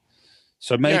progressed.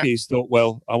 So maybe he's thought,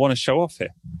 well, I want to show off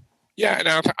here. Yeah, and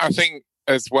I think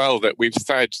as well that we've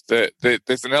said that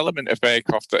there's an element of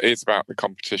Bake Off that is about the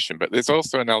competition, but there's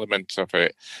also an element of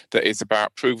it that is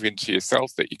about proving to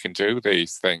yourself that you can do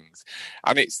these things.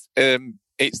 And it's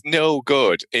no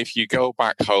good if you go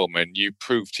back home and you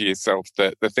prove to yourself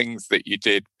that the things that you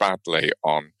did badly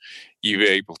on, you were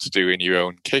able to do in your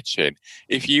own kitchen.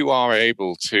 If you are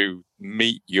able to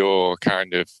meet your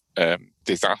kind of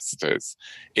disasters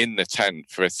in the tent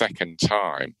for a second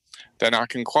time, then I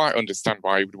can quite understand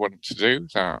why you would want to do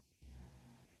that.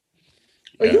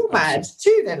 Well, you're mad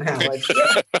too then, Howard.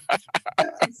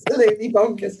 Absolutely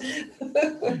bonkers.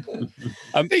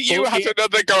 You had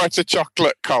another go at a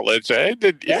chocolate college,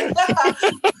 didn't you?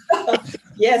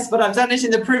 Yes, but I've done it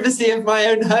in the privacy of my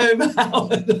own home,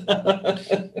 Howard.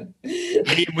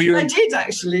 I did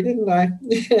actually, didn't I?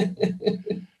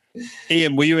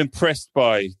 Ian, were you impressed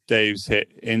by Dave's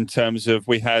hit in terms of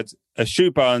we had a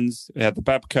shoe buns, we had the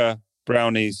babka,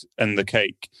 brownies, and the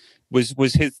cake?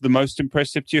 Was his the most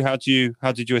impressive to you?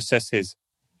 How did you assess his?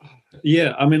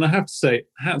 Yeah, I mean, I have to say,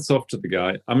 hats off to the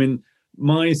guy. I mean,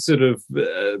 my sort of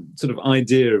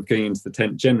idea of going into the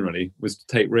tent generally was to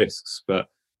take risks, but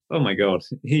oh my God,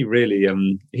 he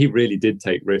really did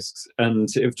take risks, and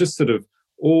it was just sort of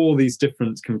all these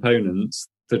different components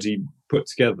that he put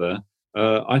together.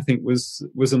 I think was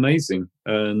amazing,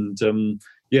 and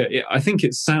I think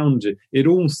it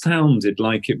all sounded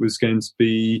like it was going to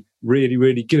be really,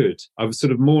 really good. I was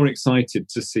sort of more excited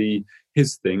to see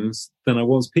his things than I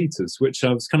was Peter's, which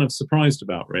I was kind of surprised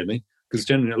about, really, because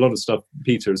generally a lot of stuff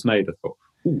Peter has made, I thought,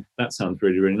 ooh, that sounds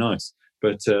really, really nice.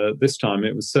 But this time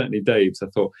it was certainly Dave's. I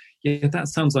thought, yeah, that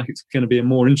sounds like it's going to be a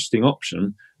more interesting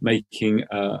option, making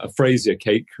a Fraser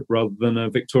cake rather than a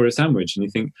Victoria sandwich. And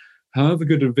you think, however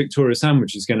good a Victoria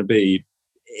sandwich is going to be,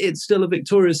 it's still a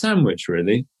Victoria sandwich,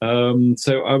 really.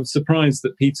 So I was surprised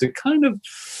that Peter kind of,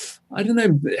 I don't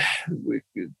know,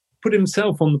 put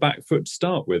himself on the back foot to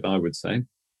start with, I would say.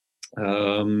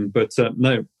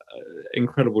 No,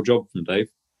 incredible job from Dave.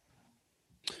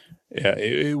 Yeah,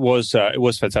 it was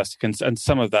fantastic, and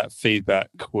some of that feedback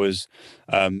was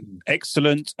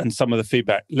excellent, and some of the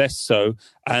feedback less so.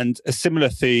 And a similar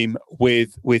theme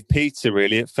with Peter.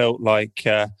 Really, it felt like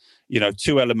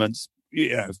two elements,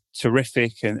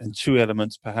 terrific, and two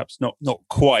elements perhaps not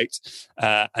quite,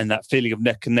 and that feeling of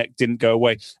neck and neck didn't go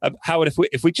away. Howard,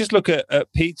 if we just look at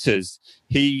Peter's,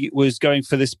 he was going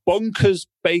for this bonkers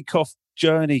bake-off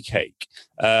journey cake,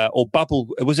 or bubble.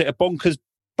 Was it a bonkers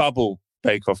bubble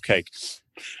bake-off cake?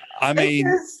 I mean,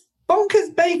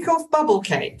 bonkers bake-off bubble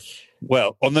cake.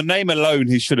 Well, on the name alone,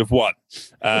 he should have won.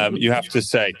 You have to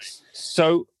say.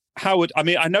 So, Howard, I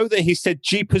mean, I know that he said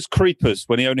Jeepers Creepers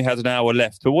when he only had an hour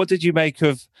left, but what did you make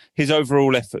of his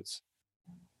overall efforts?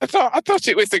 I thought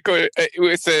it was good.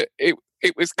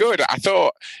 It was good. I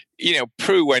thought,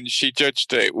 Prue, when she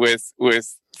judged it, was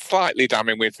slightly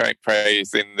damning with faint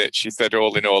praise in that she said,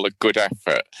 all in all, a good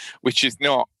effort, which is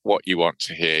not what you want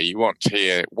to hear. You want to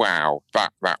hear, wow,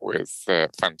 that was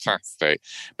fantastic.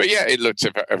 But yeah, it looked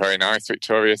a very nice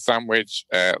Victoria sandwich,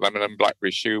 lemon and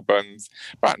blackberry shoe buns,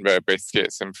 Battenberg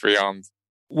biscuits and friands.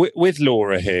 With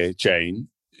Laura here, Jane,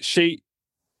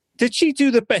 did she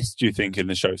do the best, do you think, in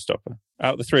the showstopper,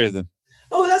 out of the three of them?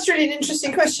 Oh, that's really an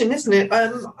interesting question, isn't it?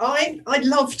 I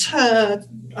loved her.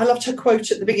 I loved her quote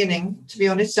at the beginning, to be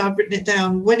honest. I've written it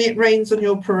down. When it rains on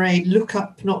your parade, look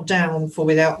up, not down, for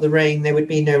without the rain, there would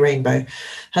be no rainbow.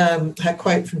 Her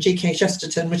quote from G.K.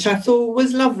 Chesterton, which I thought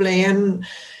was lovely. And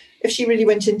if she really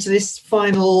went into this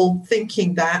final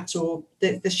thinking that, or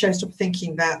the showstopper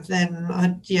thinking that, then,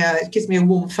 it gives me a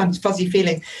warm, fuzzy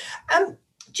feeling. Do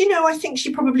you know, I think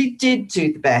she probably did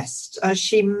do the best.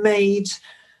 She made...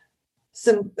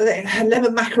 her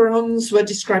lemon macarons were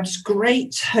described as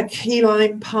great. Her key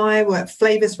lime pie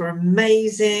flavours were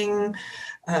amazing.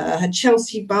 Her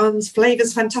Chelsea buns,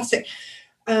 flavours fantastic.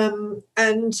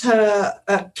 And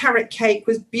her carrot cake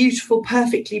was beautiful,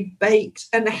 perfectly baked,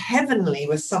 and heavenly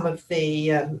with some of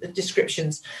the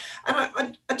descriptions.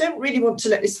 And I don't really want to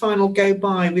let this final go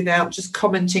by without just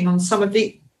commenting on some of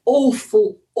the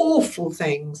awful, awful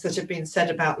things that have been said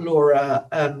about Laura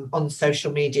on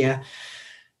social media.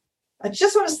 I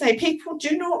just want to say, people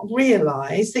do not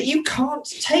realise that you can't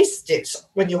taste it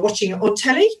when you're watching it on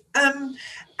telly.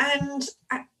 And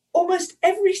at almost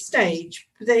every stage,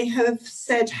 they have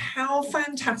said how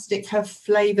fantastic her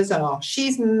flavours are.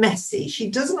 She's messy. She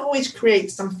doesn't always create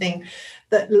something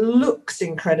that looks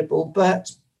incredible,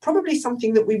 but probably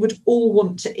something that we would all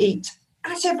want to eat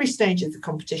at every stage of the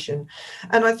competition.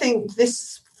 And I think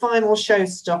this final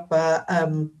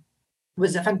showstopper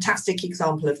was a fantastic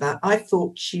example of that. I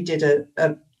thought she did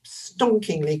a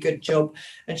stonkingly good job,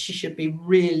 and she should be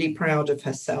really proud of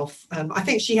herself. I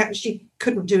think she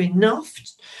couldn't do enough,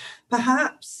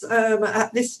 perhaps,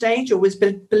 at this stage, or was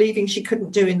believing she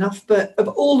couldn't do enough. But of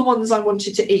all the ones I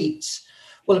wanted to eat,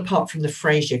 well, apart from the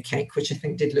Fraser cake, which I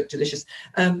think did look delicious,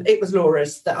 it was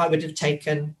Laura's that I would have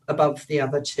taken above the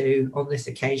other two on this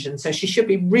occasion. So she should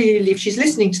be really, if she's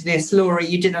listening to this, Laura,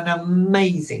 you did an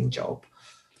amazing job.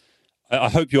 I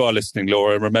hope you are listening,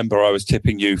 Laura. Remember, I was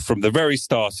tipping you from the very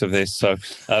start of this. So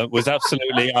was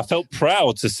absolutely, I felt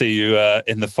proud to see you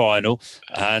in the final.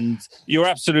 And you're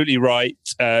absolutely right,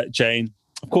 Jane.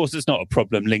 Of course, it's not a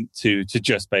problem linked to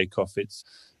Just Bake Off. It's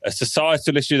a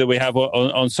societal issue that we have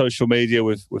on social media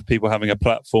with people having a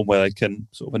platform where they can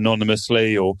sort of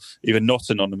anonymously or even not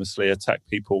anonymously attack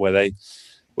people where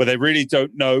they really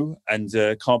don't know and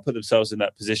can't put themselves in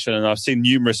that position. And I've seen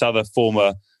numerous other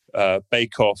former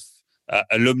Bake Off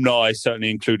alumni,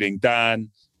 certainly including Dan,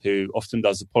 who often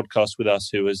does the podcast with us,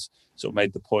 who has sort of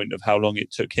made the point of how long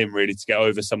it took him really to get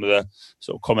over some of the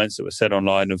sort of comments that were said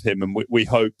online of him. And we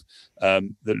hope that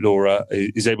Laura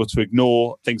is able to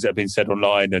ignore things that have been said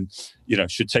online and,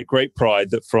 should take great pride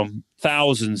that from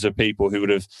thousands of people who would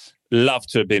have loved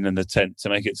to have been in the tent to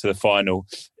make it to the final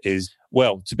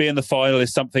to be in the final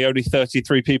is something only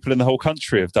 33 people in the whole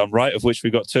country have done, right? Of which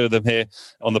we've got 2 of them here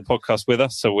on the podcast with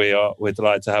us. So we're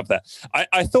delighted to have that.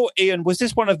 I thought, Ian, was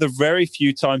this one of the very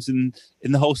few times in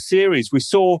the whole series we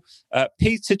saw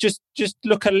Peter just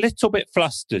look a little bit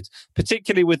flustered,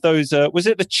 particularly with those, was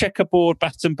it the checkerboard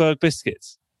Battenberg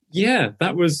biscuits? Yeah,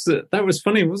 that was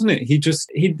funny, wasn't it?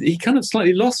 He kind of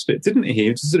slightly lost it, didn't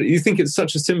he? You think it's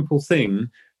such a simple thing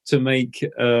to make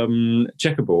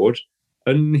checkerboard,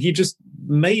 and he just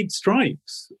made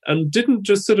stripes and didn't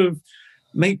just sort of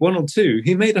make 1 or 2.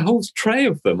 He made a whole tray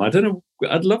of them. I don't know.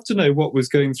 I'd love to know what was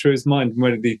going through his mind and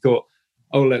whether he thought,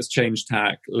 oh, let's change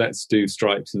tack, let's do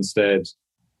stripes instead,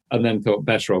 and then thought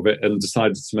better of it and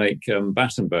decided to make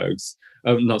Battenbergs.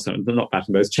 Not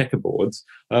Battenbergs, checkerboards.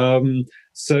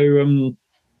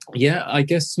 Yeah, I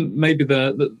guess maybe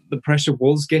the pressure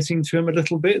was getting to him a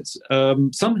little bit.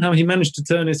 Somehow he managed to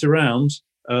turn it around.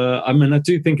 I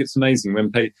do think it's amazing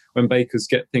when bakers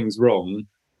get things wrong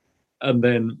and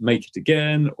then make it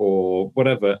again or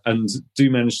whatever and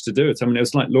do manage to do it. I mean, it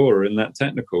was like Laura in that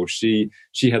technical. She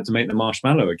had to make the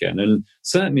marshmallow again. And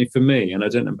certainly for me, and I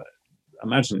don't know, I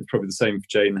imagine it's probably the same for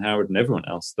Jane Howard and everyone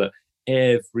else, that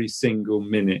every single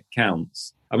minute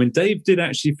counts. I mean, Dave did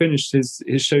actually finish his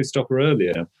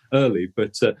showstopper early,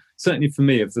 but certainly for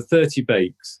me, of the 30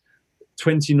 bakes,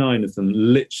 29 of them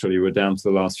literally were down to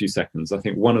the last few seconds. I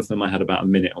think one of them I had about a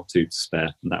minute or 2 to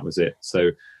spare, and that was it. So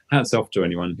hats off to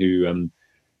anyone who,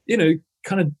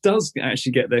 kind of does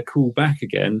actually get their cool back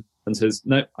again and says,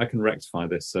 no, I can rectify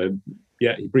this. So,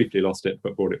 yeah, he briefly lost it,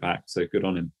 but brought it back. So good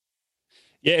on him.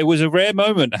 Yeah, it was a rare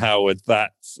moment, Howard,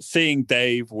 that seeing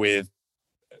Dave with,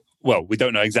 well, we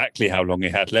don't know exactly how long he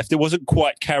had left. It wasn't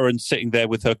quite Karen sitting there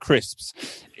with her crisps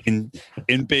in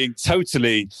being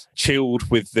totally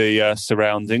chilled with the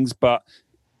surroundings. But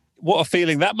what a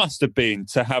feeling that must have been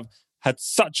to have had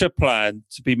such a plan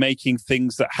to be making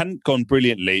things that hadn't gone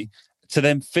brilliantly, to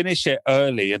then finish it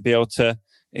early and be able to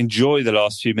enjoy the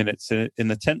last few minutes in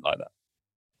the tent like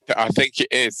that. I think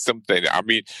it is something. I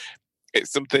mean,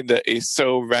 it's something that is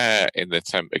so rare in the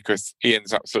tent because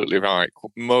Ian's absolutely right.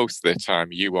 Most of the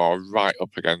time you are right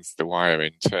up against the wire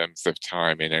in terms of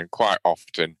timing, and quite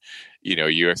often,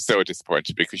 you are so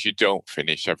disappointed because you don't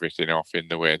finish everything off in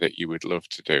the way that you would love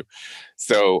to do.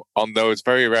 So on those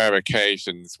very rare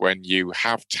occasions when you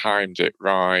have timed it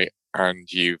right and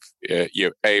you're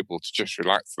able to just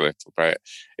relax a little bit,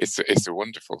 it's a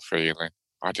wonderful feeling.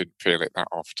 I didn't feel it that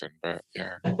often, but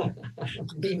yeah.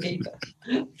 Me neither.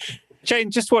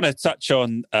 Jane, just want to touch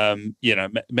on,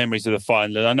 memories of the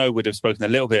final. And I know we'd have spoken a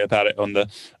little bit about it on the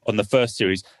first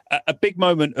series. A big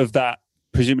moment of that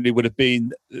presumably would have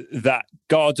been that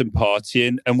garden party.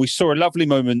 And we saw a lovely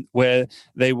moment where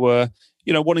they were,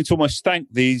 wanting to almost thank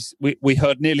these. We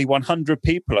heard nearly 100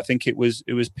 people. I think it was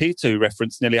Peter who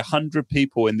referenced nearly 100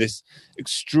 people in this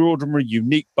extraordinary,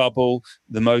 unique bubble,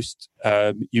 the most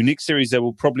unique series there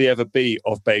will probably ever be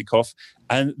of Bake Off.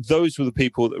 And those were the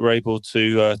people that were able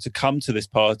to come to this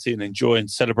party and enjoy and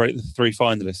celebrate the 3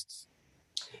 finalists.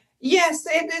 Yes,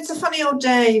 it's a funny old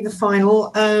day, the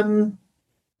final. I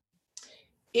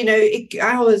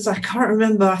can't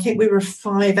remember, I think we were a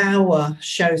 5-hour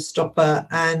showstopper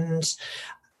and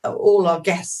all our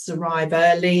guests arrive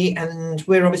early and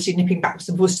we're obviously nipping backwards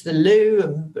and forwards to the loo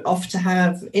and off to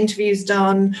have interviews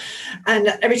done. And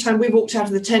every time we walked out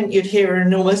of the tent, you'd hear an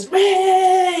enormous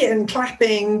 "Way!" and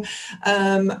clapping.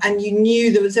 And you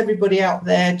knew there was everybody out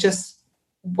there just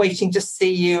waiting to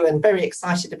see you and very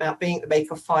excited about being at the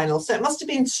Bake Off final. So it must have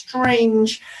been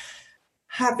strange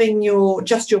having your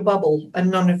bubble and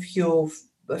none of your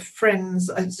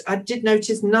friends. I did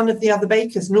notice none of the other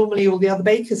bakers. Normally all the other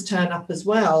bakers turn up as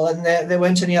well, and there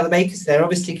weren't any other bakers there,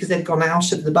 obviously, because they'd gone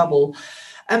out of the bubble.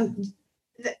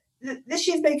 This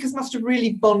year's bakers must have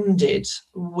really bonded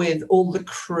with all the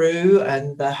crew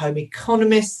and the home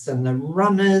economists and the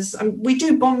runners. We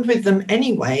do bond with them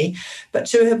anyway, but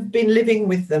to have been living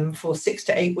with them for 6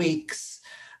 to 8 weeks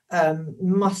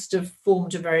must have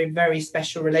formed a very, very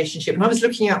special relationship. And I was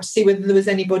looking out to see whether there was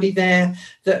anybody there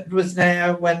that was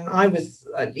there when I was,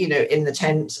 in the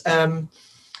tent.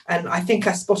 And I think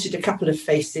I spotted a couple of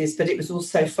faces, but it was all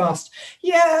so fast.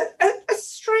 Yeah,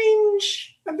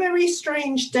 a very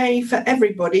strange day for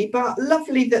everybody, but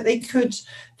lovely that they could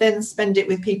then spend it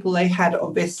with people they had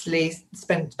obviously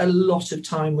spent a lot of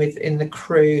time with in the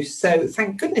crew. So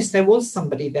thank goodness there was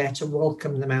somebody there to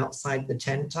welcome them outside the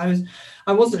tent.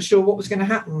 I wasn't sure what was going to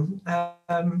happen,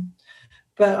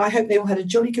 but I hope they all had a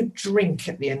jolly good drink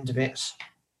at the end of it.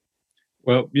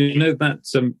 Well,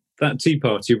 that tea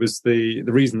party was the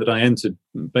reason that I entered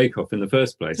Bake Off in the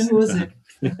first place. Who was it?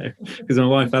 Because my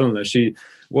wife Eleanor, she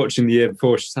watching the year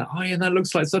before, she said, "Oh yeah, that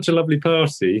looks like such a lovely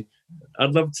party.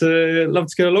 I'd love to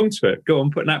go along to it. Go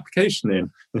on, put an application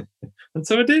in." And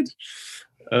so I did.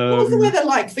 What was the weather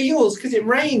like for yours? Because it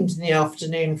rained in the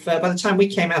afternoon. By the time we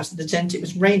came out of the tent, it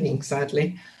was raining,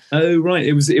 sadly. Oh right,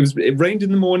 it rained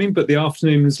in the morning, but the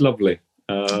afternoon was lovely.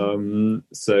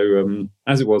 So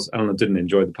as it was, Eleanor didn't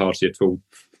enjoy the party at all.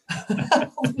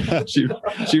 She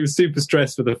was super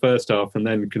stressed for the first half and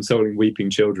then consoling weeping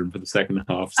children for the second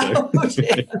half. So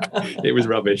it was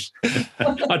rubbish.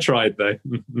 I tried though.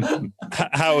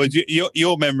 Howard,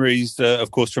 your memories,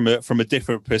 of course, from a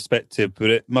different perspective, but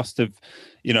it must have,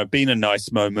 been a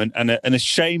nice moment and a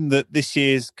shame that this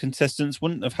year's contestants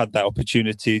wouldn't have had that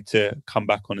opportunity to come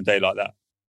back on a day like that.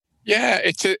 Yeah,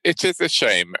 it is a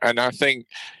shame, and I think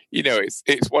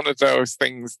it's one of those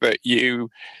things that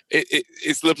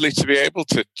it's lovely to be able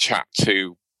to chat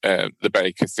to the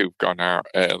bakers who've gone out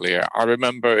earlier. I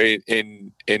remember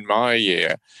in my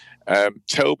year,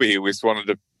 Toby was one of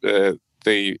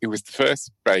he was the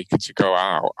first baker to go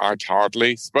out. I'd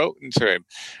hardly spoken to him,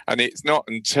 and it's not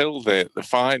until the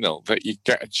final that you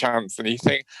get a chance, and you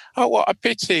think, oh, what a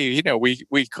pity!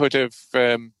 We could have.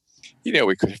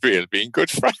 We could have really been good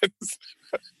friends.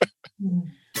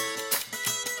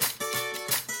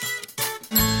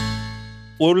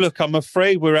 Well, look, I'm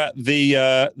afraid we're at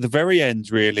the very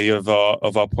end, really, of our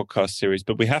podcast series,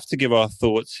 but we have to give our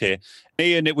thoughts here.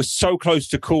 Ian, it was so close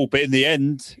to call, but in the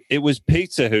end, it was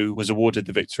Peter who was awarded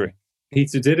the victory.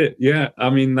 Peter did it, yeah.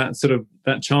 I mean,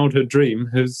 that childhood dream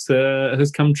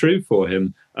has come true for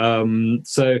him.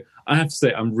 So I have to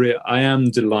say, I am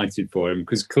delighted for him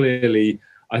because clearly,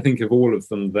 I think of all of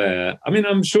them there. I mean,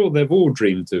 I'm sure they've all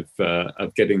dreamed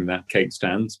of getting that cake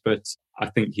stand, but I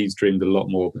think he's dreamed a lot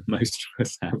more than most of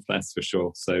us have, that's for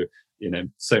sure. So,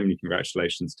 so many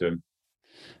congratulations to him.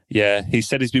 Yeah, he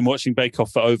said he's been watching Bake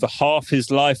Off for over half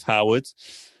his life, Howard.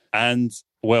 And,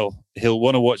 well, he'll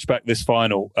want to watch back this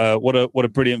final. What a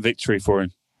brilliant victory for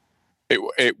him.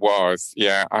 It was,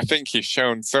 yeah. I think he's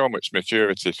shown so much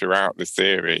maturity throughout the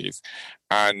series.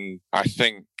 And I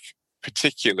think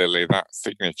particularly that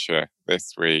signature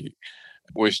this week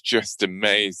was just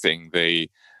amazing. The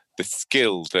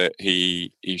skill that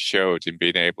he showed in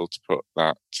being able to put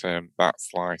that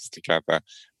slice together,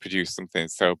 produce something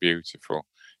so beautiful.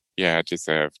 Yeah,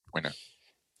 deserved winner.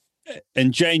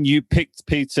 And Jane, you picked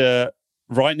Peter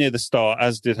right near the start,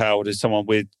 as did Howard, as someone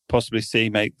we'd possibly see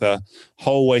make the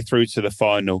whole way through to the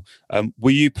final.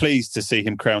 Were you pleased to see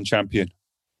him crowned champion?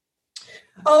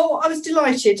 Oh, I was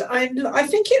delighted. I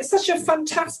think it's such a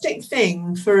fantastic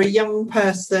thing for a young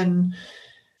person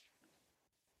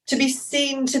to be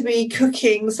seen to be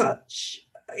cooking such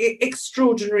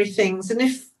extraordinary things. And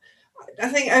I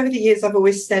think over the years I've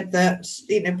always said that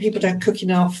people don't cook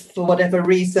enough for whatever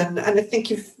reason. And I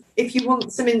think if you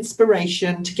want some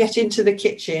inspiration to get into the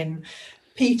kitchen,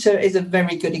 Peter is a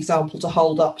very good example to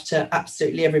hold up to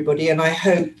absolutely everybody. And I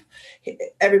hope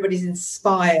everybody's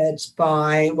inspired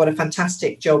by what a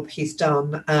fantastic job he's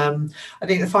done. I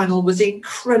think the final was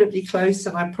incredibly close,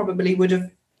 and I probably would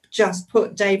have just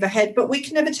put Dave ahead, but we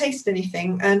can never taste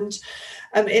anything. And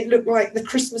it looked like the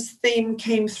Christmas theme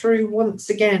came through once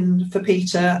again for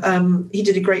Peter. He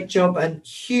did a great job, and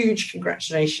huge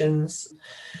congratulations.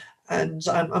 And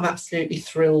I'm absolutely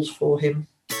thrilled for him.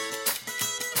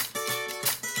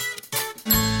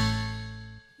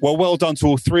 Well done to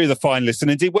all three of the finalists, and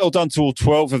indeed well done to all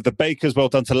 12 of the bakers. Well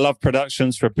done to Love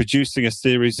Productions for producing a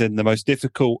series in the most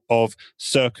difficult of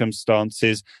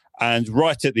circumstances. And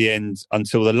right at the end,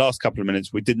 until the last couple of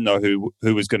minutes, we didn't know who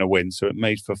was going to win. So it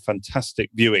made for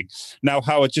fantastic viewing. Now,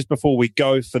 Howard, just before we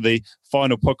go for the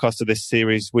final podcast of this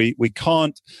series, we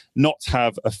can't not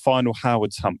have a final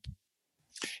Howard's Hump.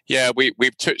 Yeah,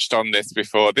 we've touched on this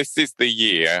before. This is the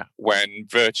year when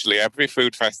virtually every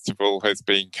food festival has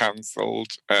been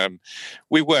cancelled.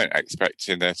 We weren't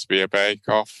expecting there to be a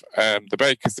bake-off. The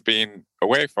bakers have been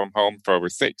away from home for over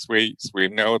 6 weeks. We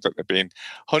know that there have been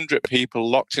 100 people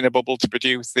locked in a bubble to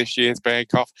produce this year's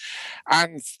bake-off.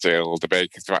 And still, the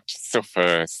bakers have had to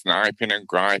suffer sniping and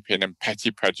griping and petty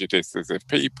prejudices of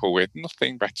people with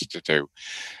nothing better to do.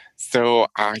 So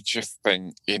I just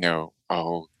think,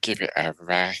 give it a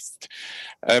rest.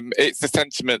 It's a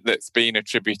sentiment that's been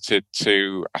attributed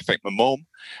to, I think, my mum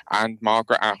and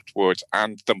Margaret Atwood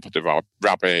and Thumper the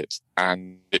Rabbit.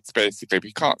 And it's basically,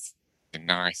 we can't say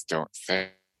nice, don't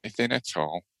say anything at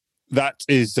all. That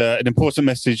is an important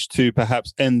message to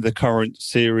perhaps end the current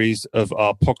series of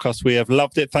our podcast. We have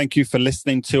loved it. Thank you for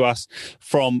listening to us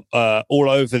from all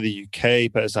over the UK.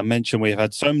 But as I mentioned, we have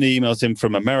had so many emails in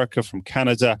from America, from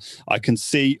Canada. I can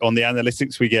see on the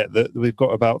analytics we get that we've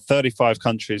got about 35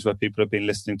 countries where people have been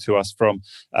listening to us from.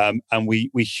 And we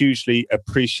hugely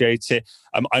appreciate it.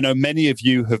 I know many of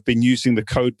you have been using the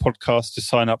code podcast to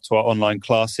sign up to our online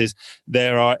classes.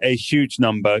 There are a huge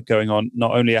number going on,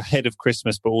 not only ahead of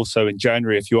Christmas, but also in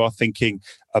January. If you are thinking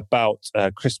about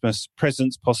Christmas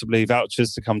presents, possibly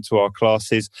vouchers to come to our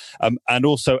classes. And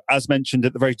also, as mentioned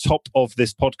at the very top of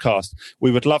this podcast,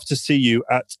 we would love to see you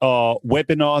at our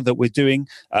webinar that we're doing.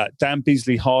 Dan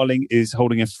Beasley-Harling is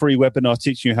holding a free webinar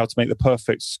teaching you how to make the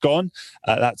perfect scone.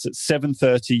 That's at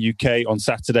 7:30 UK on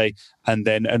Saturday. And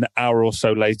then an hour or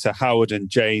so later, Howard and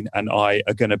Jane and I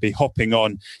are going to be hopping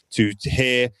on to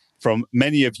hear from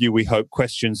many of you, we hope,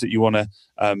 questions that you want to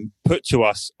put to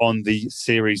us on the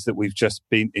series that we've just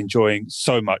been enjoying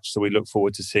so much. So we look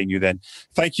forward to seeing you then.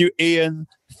 Thank you, Ian.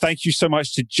 Thank you so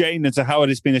much to Jane and to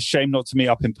Howard. It's been a shame not to meet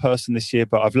up in person this year,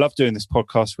 but I've loved doing this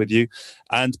podcast with you.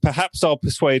 And perhaps I'll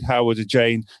persuade Howard and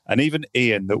Jane and even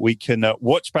Ian that we can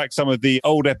watch back some of the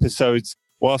old episodes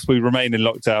whilst we remain in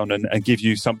lockdown and give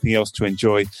you something else to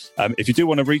enjoy. If you do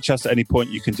want to reach us at any point,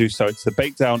 you can do so. It's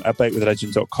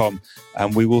thebreakdown@bakewithalegend.com.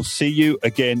 And we will see you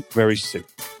again very soon.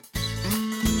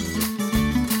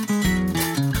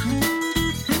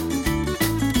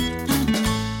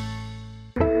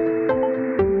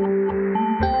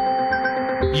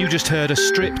 You just heard a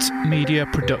Stripped Media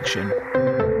production.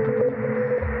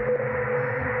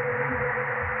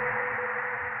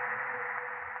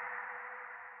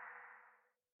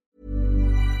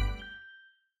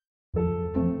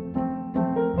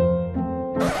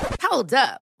 Hold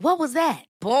up. What was that?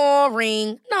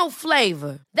 Boring. No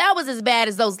flavor. That was as bad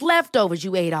as those leftovers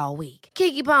you ate all week.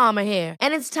 Keke Palmer here.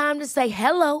 And it's time to say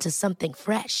hello to something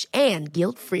fresh and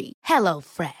guilt-free. Hello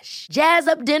Fresh. Jazz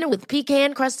up dinner with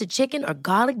pecan-crusted chicken or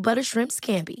garlic butter shrimp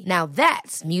scampi. Now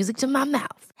that's music to my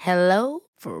mouth. Hello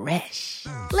Fresh.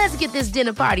 Let's get this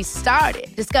dinner party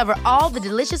started. Discover all the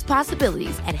delicious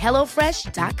possibilities at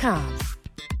HelloFresh.com.